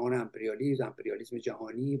سوسیالیسم، جهان امپریالیسم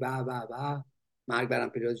جهانی و مرگ بر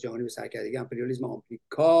امپریالیسم جهانی به سرکردگی امپریالیسم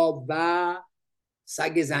آمریکا و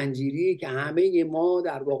سگ زنجیری که همه ما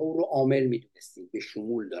در واقع اون رو عامل میدونستیم، به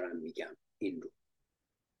شمول دارم میگم این رو.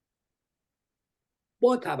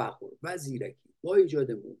 با تبخر و زیرکی، با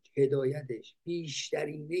ایجاد موج، هدایتش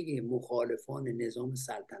بیشترینه مخالفان نظام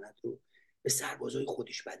سلطنت رو به سربازای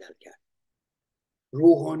خودش بدل کرد.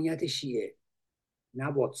 روحانیت شیعه نه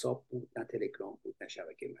واتساپ بود، نه تلگرام بود، نه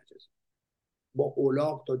شبکه مجازی، با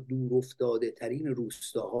الاغ تا دور افتاده ترین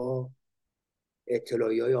روستاها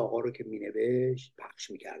اطلاعیه‌های آقا رو که مینوشت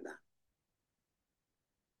پخش میکردن.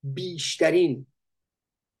 بیشترین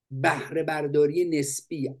بهره برداری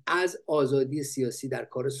نسبی از آزادی سیاسی در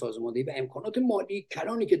کار سازماندهی و امکانات مالی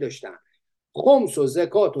کلانی که داشتن، خمس و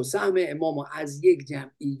زکات و سهم امام و از یک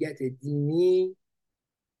جمعیت دینی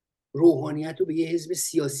روحانیت رو به یه حزب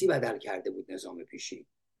سیاسی بدل کرده بود نظام پیشین.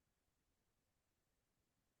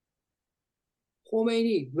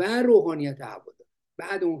 خمینی و روحانیت هوادار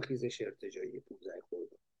بعد اون خیزش ارتجاعی 15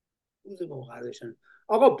 خرداد روز موقع داشتن.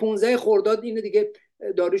 آقا 15 خرداد اینو دیگه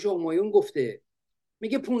داریوش همایون گفته،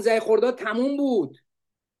 میگه 15 خرداد تموم بود.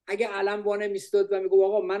 اگه علم وانه میستاد و میگه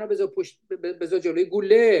آقا منو بذار جلوی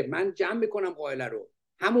گوله، من جمع میکنم قائله رو،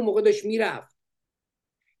 همون موقع داشت میرفت.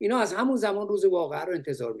 اینا از همون زمان روز واقعه رو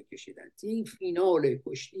انتظار میکشیدن. این فینال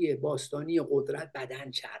کشتی باستانی قدرت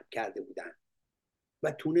بدن چرب کرده بودن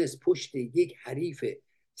و تونست پشت یک حریف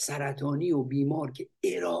سرطانی و بیمار که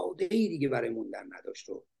اراده‌ای دیگه برای موندن نداشت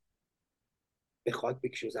رو به خاک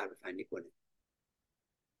بکشه و ضربه فنی کنه.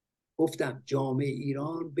 گفتم جامعه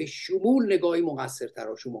ایران به شمول نگاهی مقصر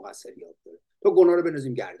تراش و مقصریات داره، تو گناه رو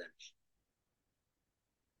بنازیم گردنش.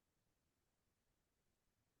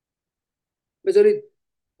 بذارید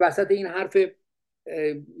وسط این حرف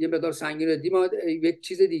یه مقدار سنگین رو دیدیم یک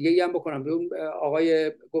چیز دیگه ای هم بکنم.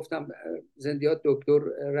 آقای گفتم زندیات دکتر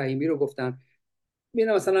رحیمی رو گفتن،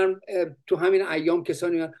 می‌بینم مثلا تو همین ایام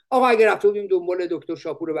کسانی میگن آقا اگر رفته بودیم دنبال دکتر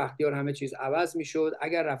شاپور بختیار همه چیز عوض میشد،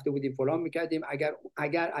 اگر رفته بودیم فلان میکردیم،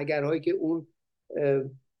 اگرهایی که اون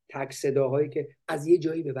تک صداهایی که از یه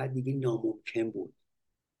جایی به بعد دیگه ناممکن بود.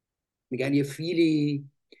 میگن یه فیلی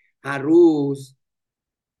هر روز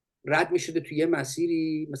رد میشده توی یه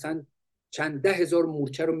مسیری مثلا چند 10,000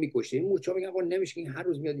 مورچه رو میکشه. این مورچه میگن آقا نمیشه، این هر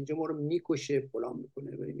روز میاد اینجا ما رو میکشه فلان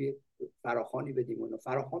میکنه، بریم یه فراخوانی بدیم. اونو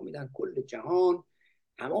فراخوان میدن کل جهان،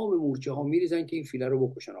 تمام مورچه ها میریزن که این فیله رو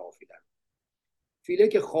بکشن. آقا فیله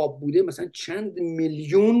که خواب بوده مثلا چند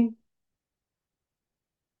میلیون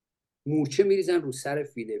مورچه میریزن رو سر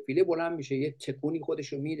فیله بلند میشه یه تکونی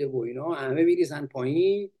خودشو میده و اینا همه میریزن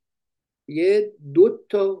پایین، یه 2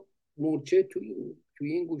 تا مورچه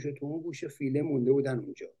توی این گوشه تو اون گوشه فیله مونده بودن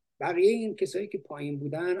اونجا. بقیه این کسایی که پایین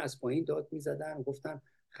بودن از پایین داد میزدن، گفتن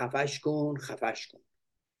خفش کن.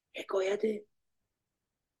 حکایت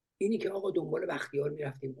اینی که آقا دنبال بختیار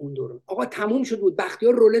میرفتیم اون دوران، آقا تموم شد بود.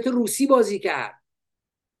 بختیار رولت روسی بازی کرد،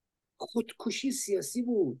 خودکشی سیاسی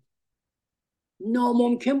بود،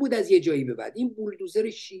 ناممکن بود از یه جایی به بعد. این بولدوزر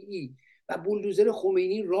شیعی و بولدوزر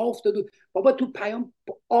خمینی راه افتاد. بابا تو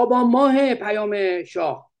آبان ماه پیام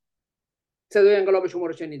شاه صدای انقلاب شما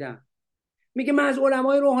رو شنیدم، میگه من از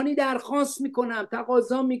علمای روحانی درخواست میکنم،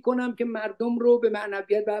 تقاضا میکنم که مردم رو به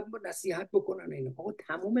معنویت و نصیحت بکنن. اینا آقا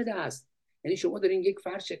تموم دست. یعنی شما دارین یک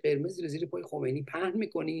فرش قرمز رو زیر پای خمینی پهن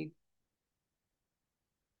میکنین.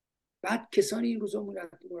 بعد کسانی این روزا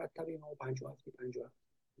مرتبه ما 57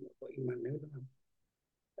 با این من نمیدونم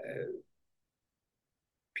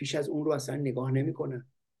پیش از اون رو اصلا نگاه نمیکنن،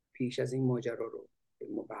 پیش از این ماجرا رو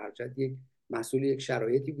به هر جهت یک مسئول یک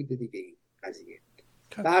شرایطی بوده دیگه این قضیه.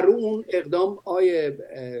 بر اون اقدام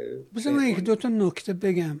بذار من یک دو تا نکته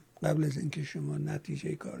بگم قبل از اینکه شما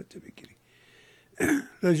نتیجه کارتو بگیری.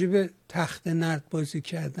 راجع به تخت نرد بازی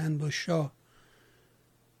کردن با شاه،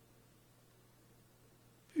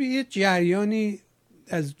 یه جریانی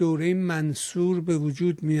از دوره منصور به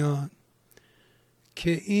وجود میاد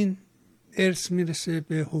که این ارث میرسه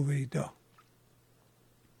به هویدا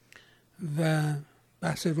و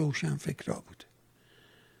بحث روشنفکرا بوده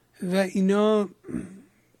و اینا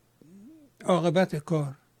عاقبت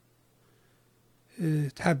کار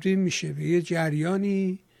تبدیل میشه به یه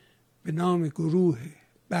جریانی به نام گروه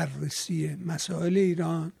بررسی مسائل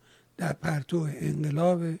ایران در پرتو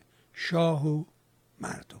انقلاب شاه و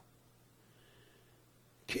مردم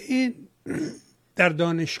که این در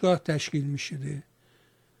دانشگاه تشکیل میشده،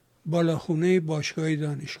 بالاخونه باشگاه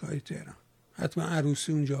دانشگاه تهران. حتما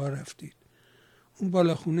عروسی اونجا رفتید. اون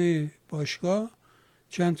بالاخونه باشگاه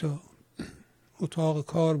چند تا اتاق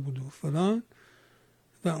کار بود و فلان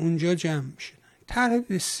و اونجا جمع میشدن. طرح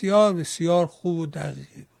بسیار بسیار خوب و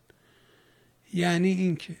دقیقی بود. یعنی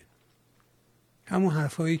این که همون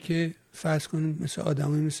حرفایی که فرض کنیم مثل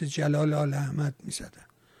آدمایی مثل جلال آل احمد میزدن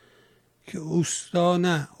که اوستا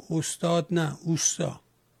نه، استاد نه، اوستا.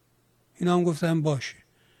 اینا هم گفتن باشه،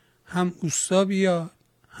 هم اوستا بیاد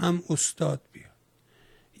هم استاد بیاد.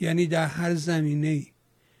 یعنی در هر زمینه‌ای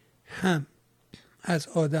هم از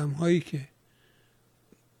آدم‌هایی که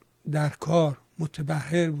در کار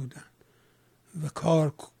متبحر بودن و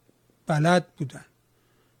کار بلد بودن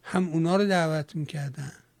هم اونا رو دعوت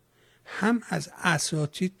میکردن، هم از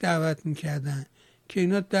اساتید دعوت میکردن که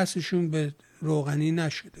اینا دستشون به روغنی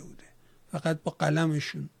نشده بوده، فقط با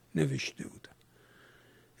قلمشون نوشته بودن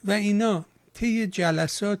و اینا طی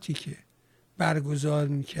جلساتی که برگزار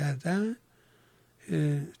میکردن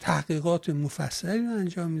تحقیقات مفصلی رو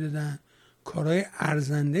انجام میدادن، کارهای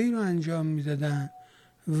ارزنده‌ای رو انجام میدادن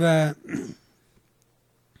و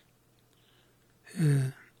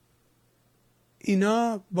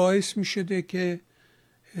اینا باعث میشده که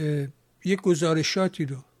یک گزارشاتی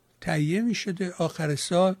رو تهیه میشده، آخر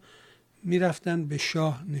سال میرفتن به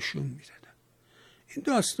شاه نشون میدادن. این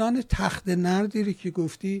داستان تخت نردی رو که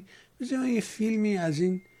گفتی، بذار یه فیلمی از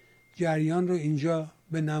این جریان رو اینجا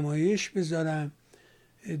به نمایش بذارم.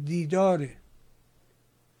 دیداره،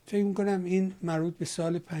 فکر میکنم این مربوط به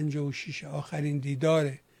سال 56، آخرین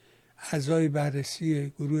دیدار اعضای بررسی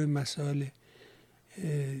گروه مسائل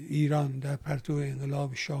ایران در پرتو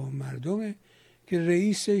انقلاب شاه و مردمه که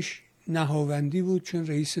رئیسش نهاوندی بود چون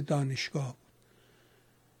رئیس دانشگاه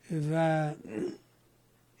بود و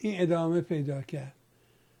این ادامه پیدا کرد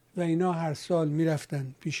و اینا هر سال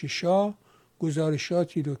میرفتن پیش شاه،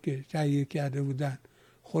 گزارشاتی رو که تهیه کرده بودن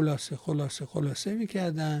خلاصه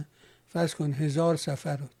میکردن. فرض کن 1000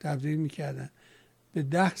 صفحه رو تبدیل میکردن به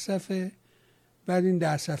 10 صفحه، بعد این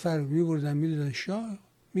 10 صفحه رو میبردن میدادن شاه،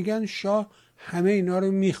 میگن شاه همه اینا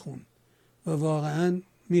رو میخوند و واقعا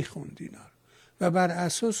میخوند اینا رو و بر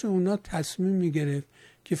اساس اونا تصمیم میگرفت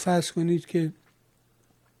که فرض کنید که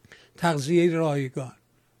تغذیه رایگان،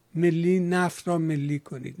 ملی، نفت را ملی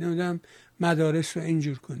کنید، نمیدونم مدارس رو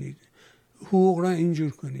اینجور کنید، حقوق را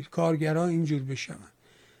اینجور کنید، کارگرها اینجور بشون.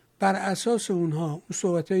 بر اساس اونها اون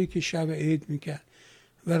صحبتایی که شب عید میکرد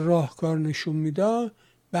و راهکار نشون میداد،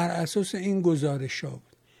 بر اساس این گزارش ها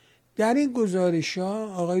بود. در این گزارش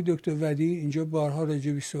ها آقای دکتر ودی اینجا بارها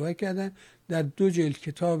راجع به صحبت کردن، در 2 جلد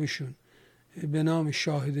کتابشون به نام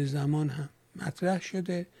شاهد زمان هم مطرح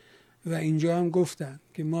شده و اینجا هم گفتن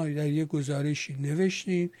که ما در یک گزارشی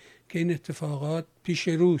نوشتیم که این اتفاقات پیش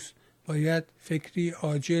روز باید فکری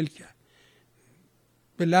عاجل کرد.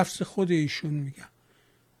 به لفظ خود ایشون میگم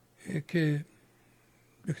که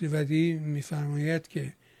دکتر ودی میفرماید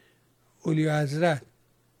که اولیا حضرت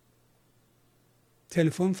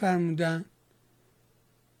تلفن فرمودن،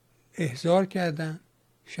 احضار کردن،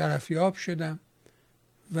 شرفیاب شدم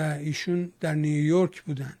و ایشون در نیویورک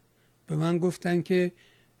بودن. به من گفتن که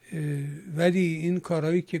ودی این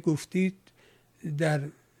کارهایی که گفتید در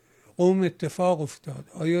قم اتفاق افتاد،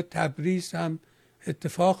 آیا تبریز هم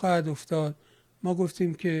اتفاق خواهد افتاد؟ ما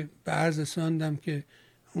گفتیم که به عرض رساندم که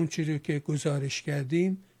اون چیزی که گزارش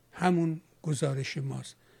کردیم همون گزارش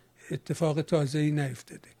ماست، اتفاق تازه‌ای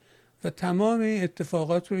نیفتاده و تمام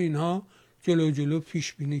اتفاقات رو اینها جلو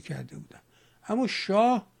پیش بینی کرده بودن. اما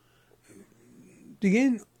شاه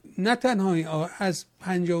دیگه نه تنها از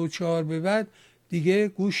 54 به بعد دیگه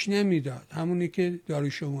گوش نمیداد، همونی که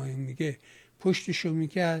داروشمایی میگه پشتشو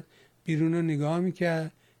میکرد بیرون رو نگاه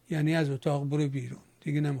میکرد، یعنی از اتاق برو بیرون،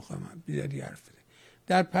 دیگه نمیخوام بیاری حرف بزنی.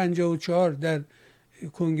 در 54 در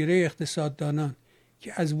کنگره اقتصاددانان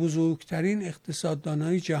که از بزرگترین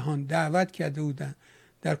اقتصاددانای جهان دعوت کرده بودن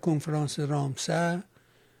در کنفرانس رامسر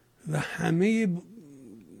و همه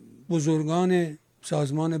بزرگان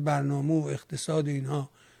سازمان برنامه و اقتصاد اینها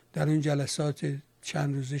در اون جلسات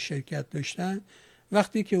چند روزه شرکت داشتن،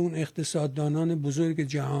 وقتی که اون اقتصاددانان بزرگ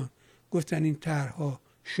جهان گفتن این طرح‌ها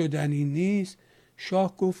شدنی نیست،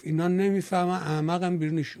 شاه گفت اینا نمیفهمن، احمقم،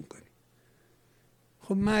 بیرونشون کنی.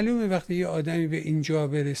 خب معلومه وقتی یه آدمی به اینجا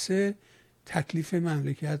برسه تکلیف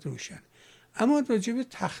مملکت روشن. اما راجع به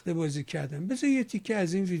تخته بازی کردن، بذار یه تیکه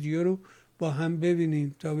از این ویدیو رو با هم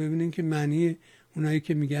ببینیم تا ببینیم که معنی اونایی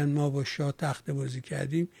که میگن ما با شاه تخته بازی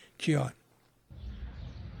کردیم کیان.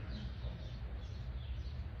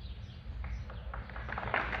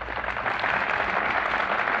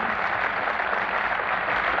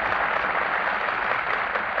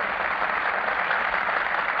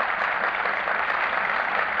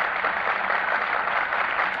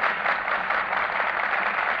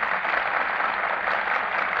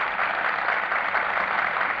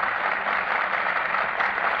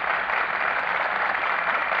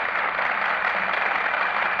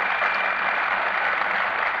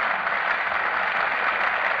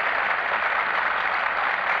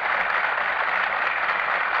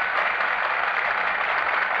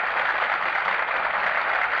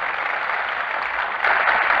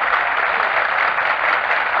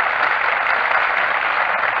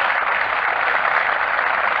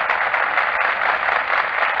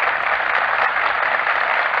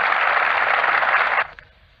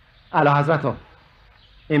 اعلیحضرت،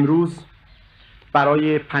 امروز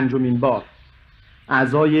برای 5مین بار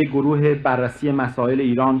اعضای گروه بررسی مسائل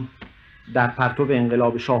ایران در پرتو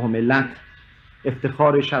انقلاب شاه و ملت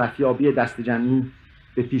افتخار شرفیابی دست جمعی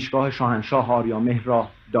به پیشگاه شاهنشاه آریامهر را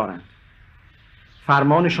دارند.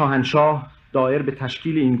 فرمان شاهنشاه دایر به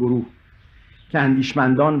تشکیل این گروه که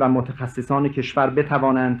اندیشمندان و متخصصان کشور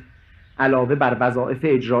بتوانند علاوه بر وظایف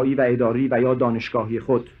اجرایی و اداری و یا دانشگاهی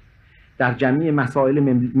خود در جمعی مسائل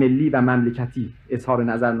ملی و مملکتی اظهار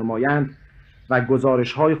نظر نمایند و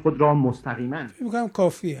گزارش‌های خود را مستقیما میگم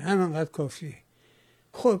کافیه، همینقدر کافیه.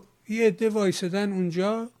 خب یه عده وایسادن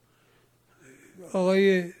اونجا،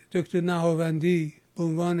 آقای دکتر نهاوندی به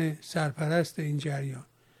عنوان سرپرست این جریان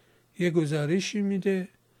یه گزارشی میده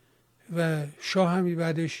و شاه هم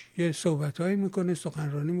بعدش یه صحبتایی میکنه،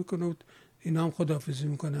 سخنرانی میکنه و اینا هم خداحافظی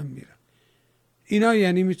میکنن میرن. اینا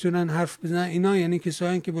یعنی میتونن حرف بزنن؟ اینا یعنی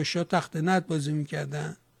کسایی که با شاه تخت نرد بازی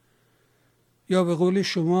میکردن؟ یا به قول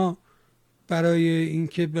شما برای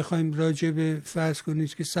اینکه بخوایم راجع به فرض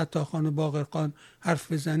کنید که ستاخان و باقرخان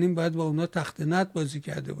حرف بزنیم باید با اونا تخت نرد بازی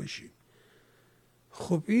کرده باشیم؟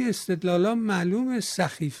 خب این استدلالا معلومه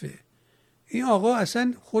سخیفه. این آقا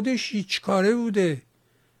اصلا خودش هیچ کاره بوده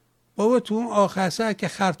بابا، تو اون آخرسر که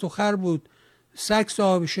خر تو خر بود، سگ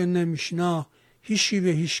صاحبشو نمیشنا، هیچی به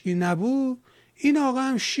هیچکی نبود، این آقا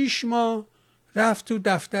هم 6 ماه رفت تو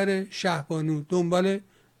دفتر شهبانو دنبال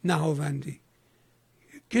نهاوندی.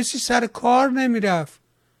 کسی سر کار نمیرفت،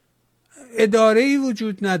 اداره‌ای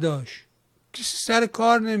وجود نداشت، کسی سر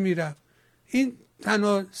کار نمیرفت. این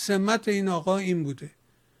تنها سمت این آقا این بوده،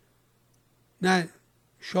 نه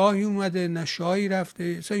شاهی اومده نه شاهی رفته،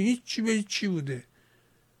 اصلا هیچی به هیچی بوده،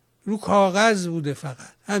 رو کاغذ بوده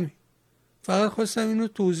فقط. همین. فقط خواستم اینو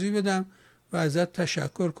توضیح بدم و ازت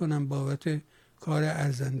تشکر کنم بابت کار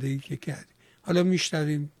ارزنده‌ای که کردی. حالا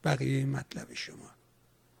میشنویم بقیه مطلب شما.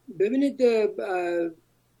 ببینید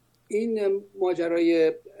این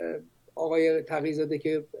ماجرای آقای تقی‌زاده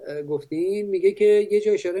که گفتین، میگه که یه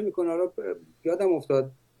جا اشاره میکنه، حالا یادم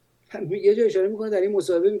افتاد، یه جا اشاره میکنه در این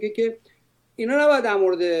مصاحبه، میگه که اینا نباید در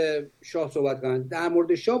مورد شاه صحبت کنن، در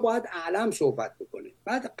مورد شاه باید علم صحبت بکنه.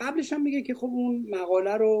 بعد قبلش هم میگه که خب اون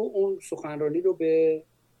مقاله رو، اون سخنرانی رو به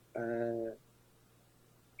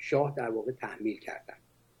شاه در واقع تحمیل کردن.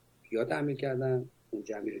 یا تحمیل کردن اون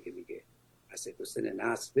جمعی رو که میگه از سن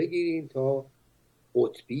نصر بگیریم تا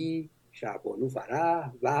قطبی، شعبانو،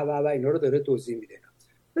 فرح و اینا رو داره توضیح میده.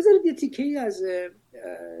 بذارید یه تیکه‌ای از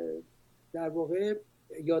در واقع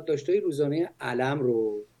یادداشت‌های روزانه علم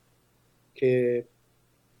رو که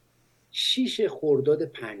 6 خرداد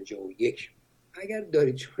 51 اگر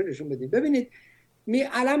دارید شما نشون بدید. ببینید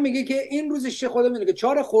علم میگه که این روز 6 خرداد، میگه که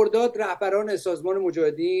 4 خرداد رهبران سازمان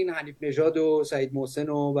مجاهدین حنیف نژاد و سعید محسن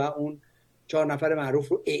و اون 4 نفر معروف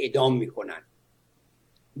رو اعدام میکنن.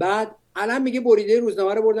 بعد علم میگه بریده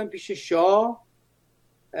روزنامه رو بردم پیش شاه،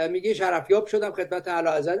 میگه شرفیاب شدم خدمت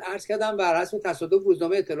اعلیحضرت عرض کردم و رسم تصادف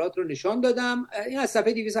روزنامه اطلاعات رو نشان دادم. این از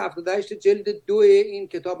صفحه 278 جلد 2 این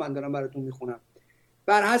کتاب من دارم براتون میخونم.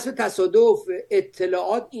 بر حسب تصادف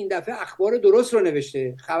اطلاعات این دفعه اخبار درست رو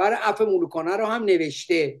نوشته، خبر عفو ملوکانه رو هم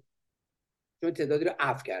نوشته چون تعدادی رو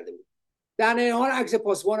عفو کرده بود. در این حال عکس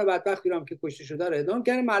پاسبان بدبختی رو هم که کشته شده رو اعدام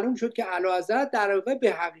کرد. معلوم شد که اعلیحضرت در واقع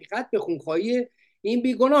به حقیقت به خونخواهی این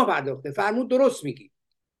بیگناه پرداخته. فرمود درست میگی،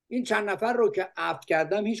 این چند نفر رو که عفو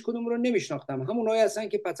کردم هیچ کدوم رو نمیشناختم، همونایی هستن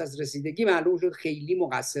که پس از رسیدگی معلوم شد خیلی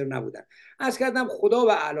مقصر نبودن. عرض کردم خدا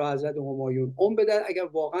به اعلیحضرت همایون عمر بدهد، اگر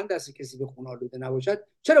واقعا دست کسی به خون آلوده نباشد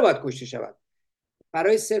چرا باید کشته شود؟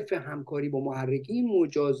 برای صرف همکاری با محرکین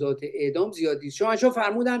مجازات اعدام زیادی. شاهنشاه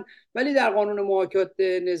فرمودن ولی در قانون محاکات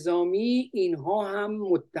نظامی اینها هم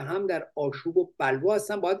متهم در آشوب و بلوا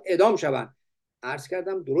هستن، باید اعدام شوند. عرض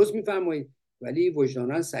کردم درست میفرمایید، ولی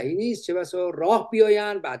وجداناً صحیح نیست، چه بسا راه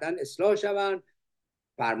بیاین بعداً اصلاح شوند.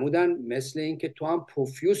 فرمودن مثل این که تو هم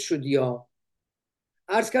پوفیوز شدی یا.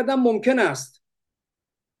 عرض کردم ممکن است،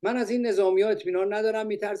 من از این نظامی ها اطمینان ندارم،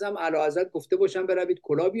 میترسم اعلیحضرت گفته باشم بروید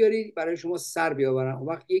کلاه بیارید برای شما سر بیاورن، اون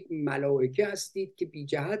وقت یک ملائکه هستید که بی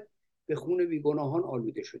جهت به خون بیگناهان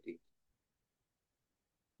آلوده شدید.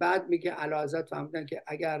 بعد میگه اعلیحضرت فهمیدن که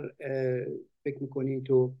اگر فکر میکنی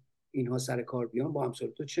تو اینها سر کار بیان با امثال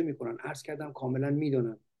تو چه میکنن؟ عرض کردم کاملا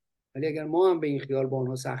میدونم، ولی اگر ما هم به این خیال با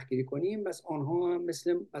آنها سختگیری کنیم بس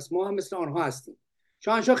ما هم مثل آنها هستیم.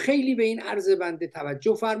 شاهنشاه خیلی به این عرض بنده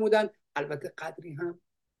توجه فرمودن، البته قدری هم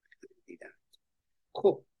دیدن.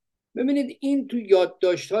 خب ببینید این تو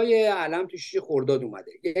یادداشت‌های علم تو 6 خرداد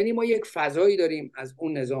اومده، یعنی ما یک فضایی داریم از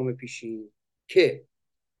اون نظام پیشین که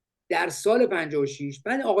در سال 56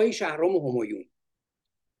 بعد آقای شهرام همایون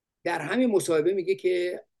در همین مصاحبه میگه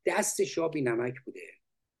که دست شاه بی نمک بوده.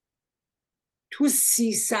 تو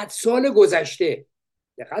 300 سال گذشته،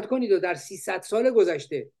 دقت کنید، در 300 سال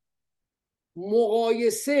گذشته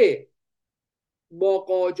مقایسه با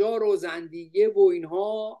قاجار و زندیه و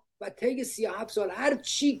اینها و طی 37 سال هر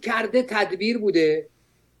چی کرده تدبیر بوده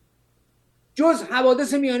جز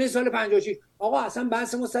حوادث میانه سال 56. آقا اصلا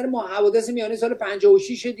بحث ما سر حوادث میانه سال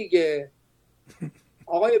 56 دیگه.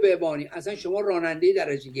 آقای بهبانی اصلا شما راننده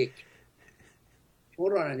درجه 1، شما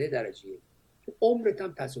راننده درجه 1 تو عمرت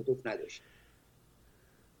هم تصادف نداشتی،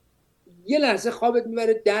 یه لحظه خوابت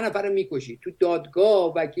میبره 10 نفر رو میکشی. تو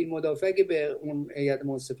دادگاه وکیل مدافع که به اون هیئت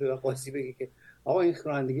منصفه و قاضی بگه که آقا این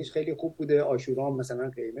رانندگیش خیلی خوب بوده، عاشورا هم مثلا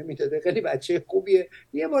قیمه میداده، خیلی بچه خوبیه،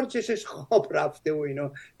 یه بار چشش خواب رفته و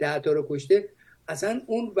اینا 10 تا رو کشته، اصلا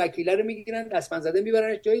اون وکیله رو میگیرن دستمند زده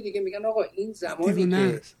میبرنش جای دیگه، میگن آقا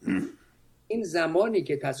این زمانی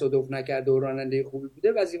که تصادف نکرده و راننده خوبی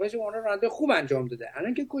بوده وظیفه‌ش اون راننده خوب انجام داده،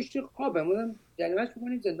 الان که کشته خوابه ما جریمه‌اش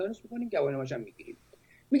می‌کنیم، زندانش می‌کنیم، گواهینامه‌اش هم می‌گیریم.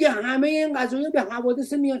 میگه همه این قضایا به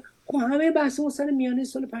حوادث میان. خب همه بحث سر میانه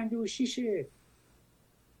سال 56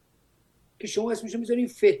 که شما اسمشو میذارین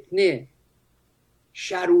فتنه،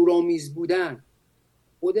 شرورآمیز بودن.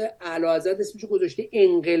 خود اعلیحضرت اسمشو گذاشته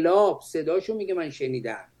انقلاب، صداشو میگه من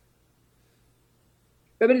شنیدم.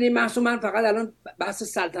 ببینید این بحثو من فقط الان بحث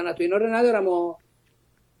سلطنت و اینا رو ندارم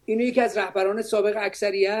اینو یکی از رهبران سابق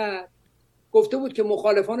اکثریت گفته بود که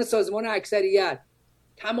مخالفان سازمان اکثریت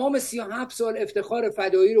تمام 37 سال افتخار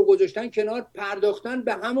فدایی رو گذاشتن کنار، پرداختن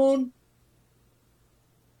به همون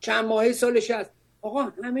چند ماهه سال 60. آقا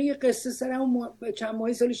همه قصه سر همون چند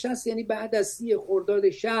ماهه سال 60، یعنی بعد از 30 خرداد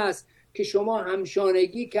 60 که شما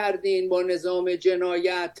همشانگی کردین با نظام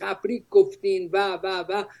جنایت، تبریک گفتین و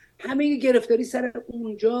همه گرفتاری سر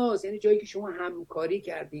اونجاست، یعنی جایی که شما همکاری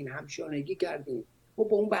کردین، همشانگی کردین. ما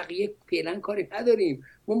با اون بقیه فعلا کاری نداریم،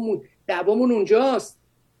 ما دعوامون اونجاست.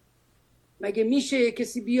 مگه میشه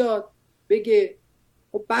کسی بیاد بگه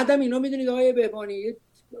خب بعدم اینا میدونید آقای بهبانی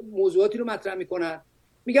موضوعاتی رو مطرح میکنن،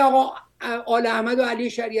 میگه آقا آل احمد و علی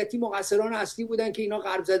شریعتی مقصران اصلی بودن که اینا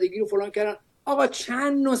غرب زدگی رو فلان کردن. آقا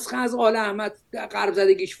چند نسخه از آل احمد غرب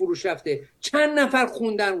زدگیش فروش رفته؟ چند نفر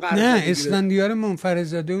خوندن غرب زدگی؟ نه اسفندیار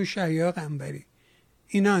منفرزاده و شهیا قنبری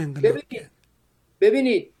اینا انقلاب کرد.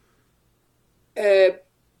 ببینید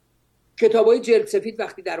کتابای جلد سفید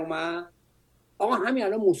وقتی در اومد، آقا همین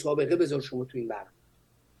الان مسابقه بذار شما تو این برنامه،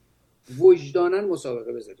 وجدانن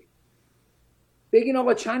مسابقه بذارید، بگین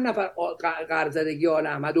آقا چند نفر غرب زدگی آل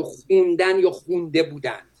احمد رو خوندن یا خونده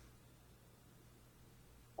بودند.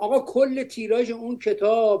 آقا کل تیراژ اون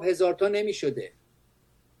کتاب 1000 تا نمی شده.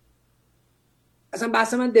 اصلا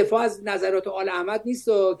بحث من دفاع از نظرات آل احمد نیست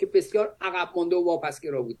که بسیار عقب مانده و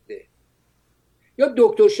واپسگرا بوده. یا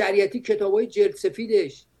دکتر شریعتی کتابای جلد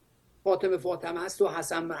سفیدش فاطمه هست و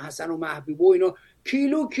حسن و محبوب و اینا،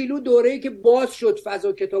 کیلو دوره‌ای که باز شد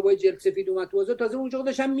فضا کتابای جلد سفید اومد تو تازه اونجا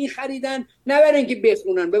داشتن می‌خریدن، نه برای اینکه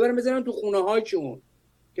بخونن، ببرن بذارن تو خونه‌هاشون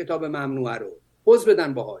کتاب ممنوعه رو پوز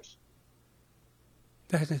بدن باهاش.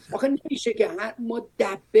 آخه نمیشه که ما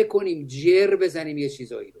دبه کنیم، جر بزنیم یه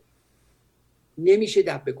چیزایی رو. نمیشه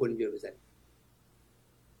دبه کنیم یا بزنیم.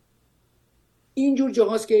 اینجور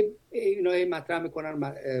جاهاست که اینا مطرح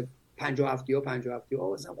میکنن 57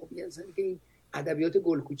 ها مثلا. خب یه انسانی که این ادبیات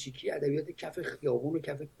گل کوچیکی، ادبیات کف خیابون و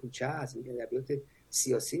کف کوچه است، این ادبیات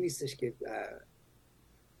سیاسی نیستش که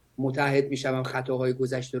متحد میشم خطاهای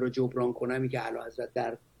گذشته رو جبران کنم. که اعلیحضرت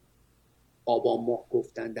در آبان ماه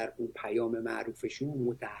گفتن در اون پیام معروفشون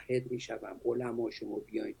متحد میشم علما شما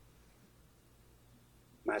بیاین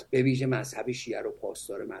به ویژه مذهب شیعه رو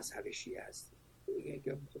پاسدار مذهب شیعه هست.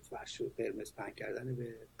 که فرش و قرمز پهن کردن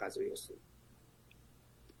به قضای استاد.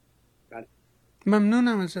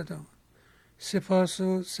 ممنونم ازت آقا. سپاس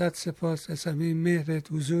و صد سپاس از همه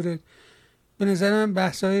مهرت، حضورت. به نظرم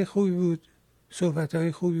بحث‌های خوبی بود،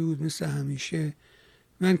 صحبت‌های خوبی بود مثل همیشه.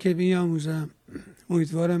 من که بیاموزم،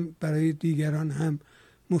 امیدوارم برای دیگران هم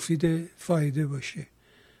مفید فایده باشه.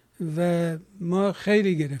 و ما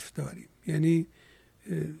خیلی گرفتاریم، یعنی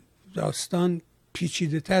داستان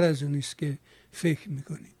پیچیده تر از اون است که فکر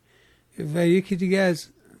میکنیم. و یکی دیگه از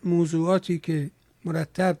موضوعاتی که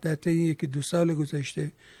مرتب در طی 1-2 سال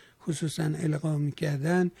گذشته خصوصا القا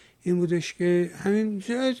میکردن این بودش که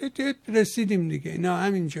همینجا رسیدیم دیگه، اینا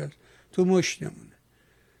همینجا تو مشتمونه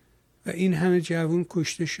و این همه جوون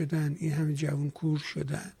کشته شدن، این همه جوون کور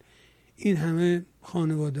شدن، این همه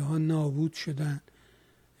خانواده ها نابود شدن،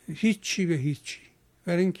 هیچی به هیچی.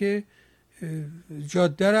 برای اینکه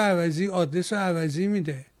جاده رو عوضی، آدرس رو عوضی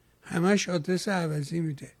میده، همش آدرس عوضی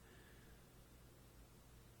میده.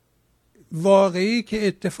 واقعی که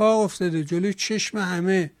اتفاق افتاده جلوی چشم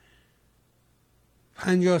همه،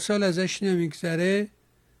 50 سال ازش نمیگذره،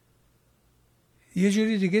 یه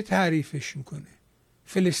جوری دیگه تعریفش میکنه.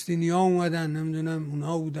 فلسطینی ها اومدن، نمیدونم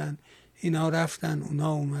اونا بودن، اینا رفتن،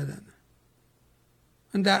 اونا اومدن.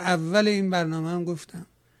 من در اول این برنامه هم گفتم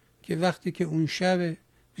که وقتی که اون شب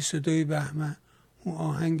 22 بهمن اون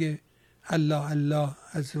آهنگ الله الله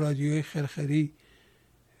از رادیوی خرخری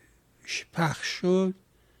پخش شد،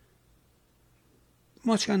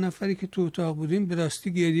 ما چند نفری که تو اتاق بودیم به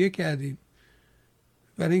راستی گریه کردیم،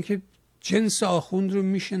 برای اینکه جنس آخوند رو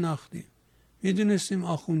میشناختیم، میدونستیم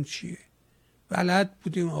آخوند چیه، بلد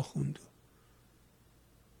بودیم آخوندو.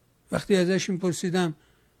 وقتی ازش میپرسیدم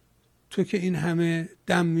تو که این همه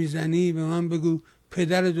دم میزنی به من بگو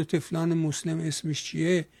پدر 2 طفلان مسلم اسمش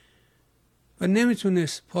چیه، و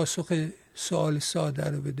نمیتونست پاسخ سوال ساده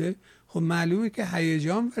رو بده، خب معلومه که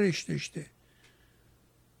هیجان برش داشته.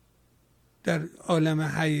 در عالم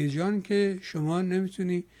هیجان که شما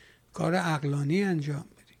نمیتونی کار عقلانی انجام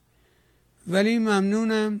بدی. ولی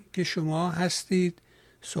ممنونم که شما هستید،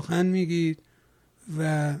 سخن میگید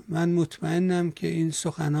و من مطمئنم که این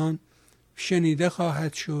سخنان شنیده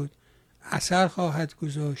خواهد شد، اثر خواهد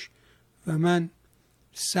گذاشت و من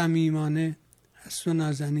صمیمانه از تو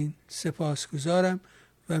نازنین سپاسگزارم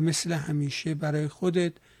و مثل همیشه برای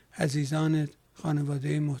خودت، عزیزانت،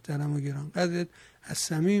 خانواده محترم و گرانقدرت از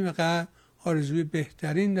صمیم قلب آرزوی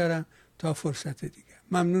بهترین دارم تا فرصت دیگر.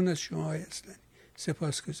 ممنون از شما آقای اصلانی،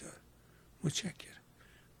 سپاسگزارم، متشکرم.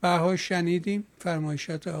 بها شنیدیم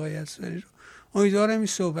فرمایشات آقای اصلانی رو. امیدوارم این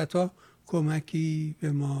صحبت ها کمکی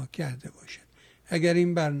به ما کرده باشد. اگر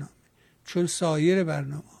این برنامه چون سایر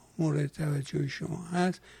برنامه مورد توجه شما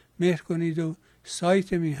هست، مهر کنید و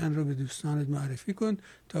سایت میهن رو به دوستانت معرفی کن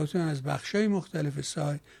تا بتونن از بخشای مختلف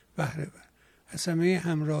سایت بهره ببرن. از همه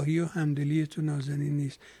همراهی و همدلیتون نازنین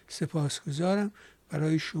نیست سپاسگزارم.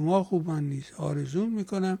 برای شما خوبان نیز آرزو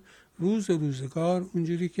میکنم روز و روزگار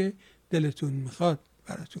اونجوری که دلتون میخواد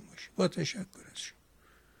براتون باشه. با تشکر از شما،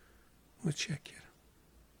 متشکرم.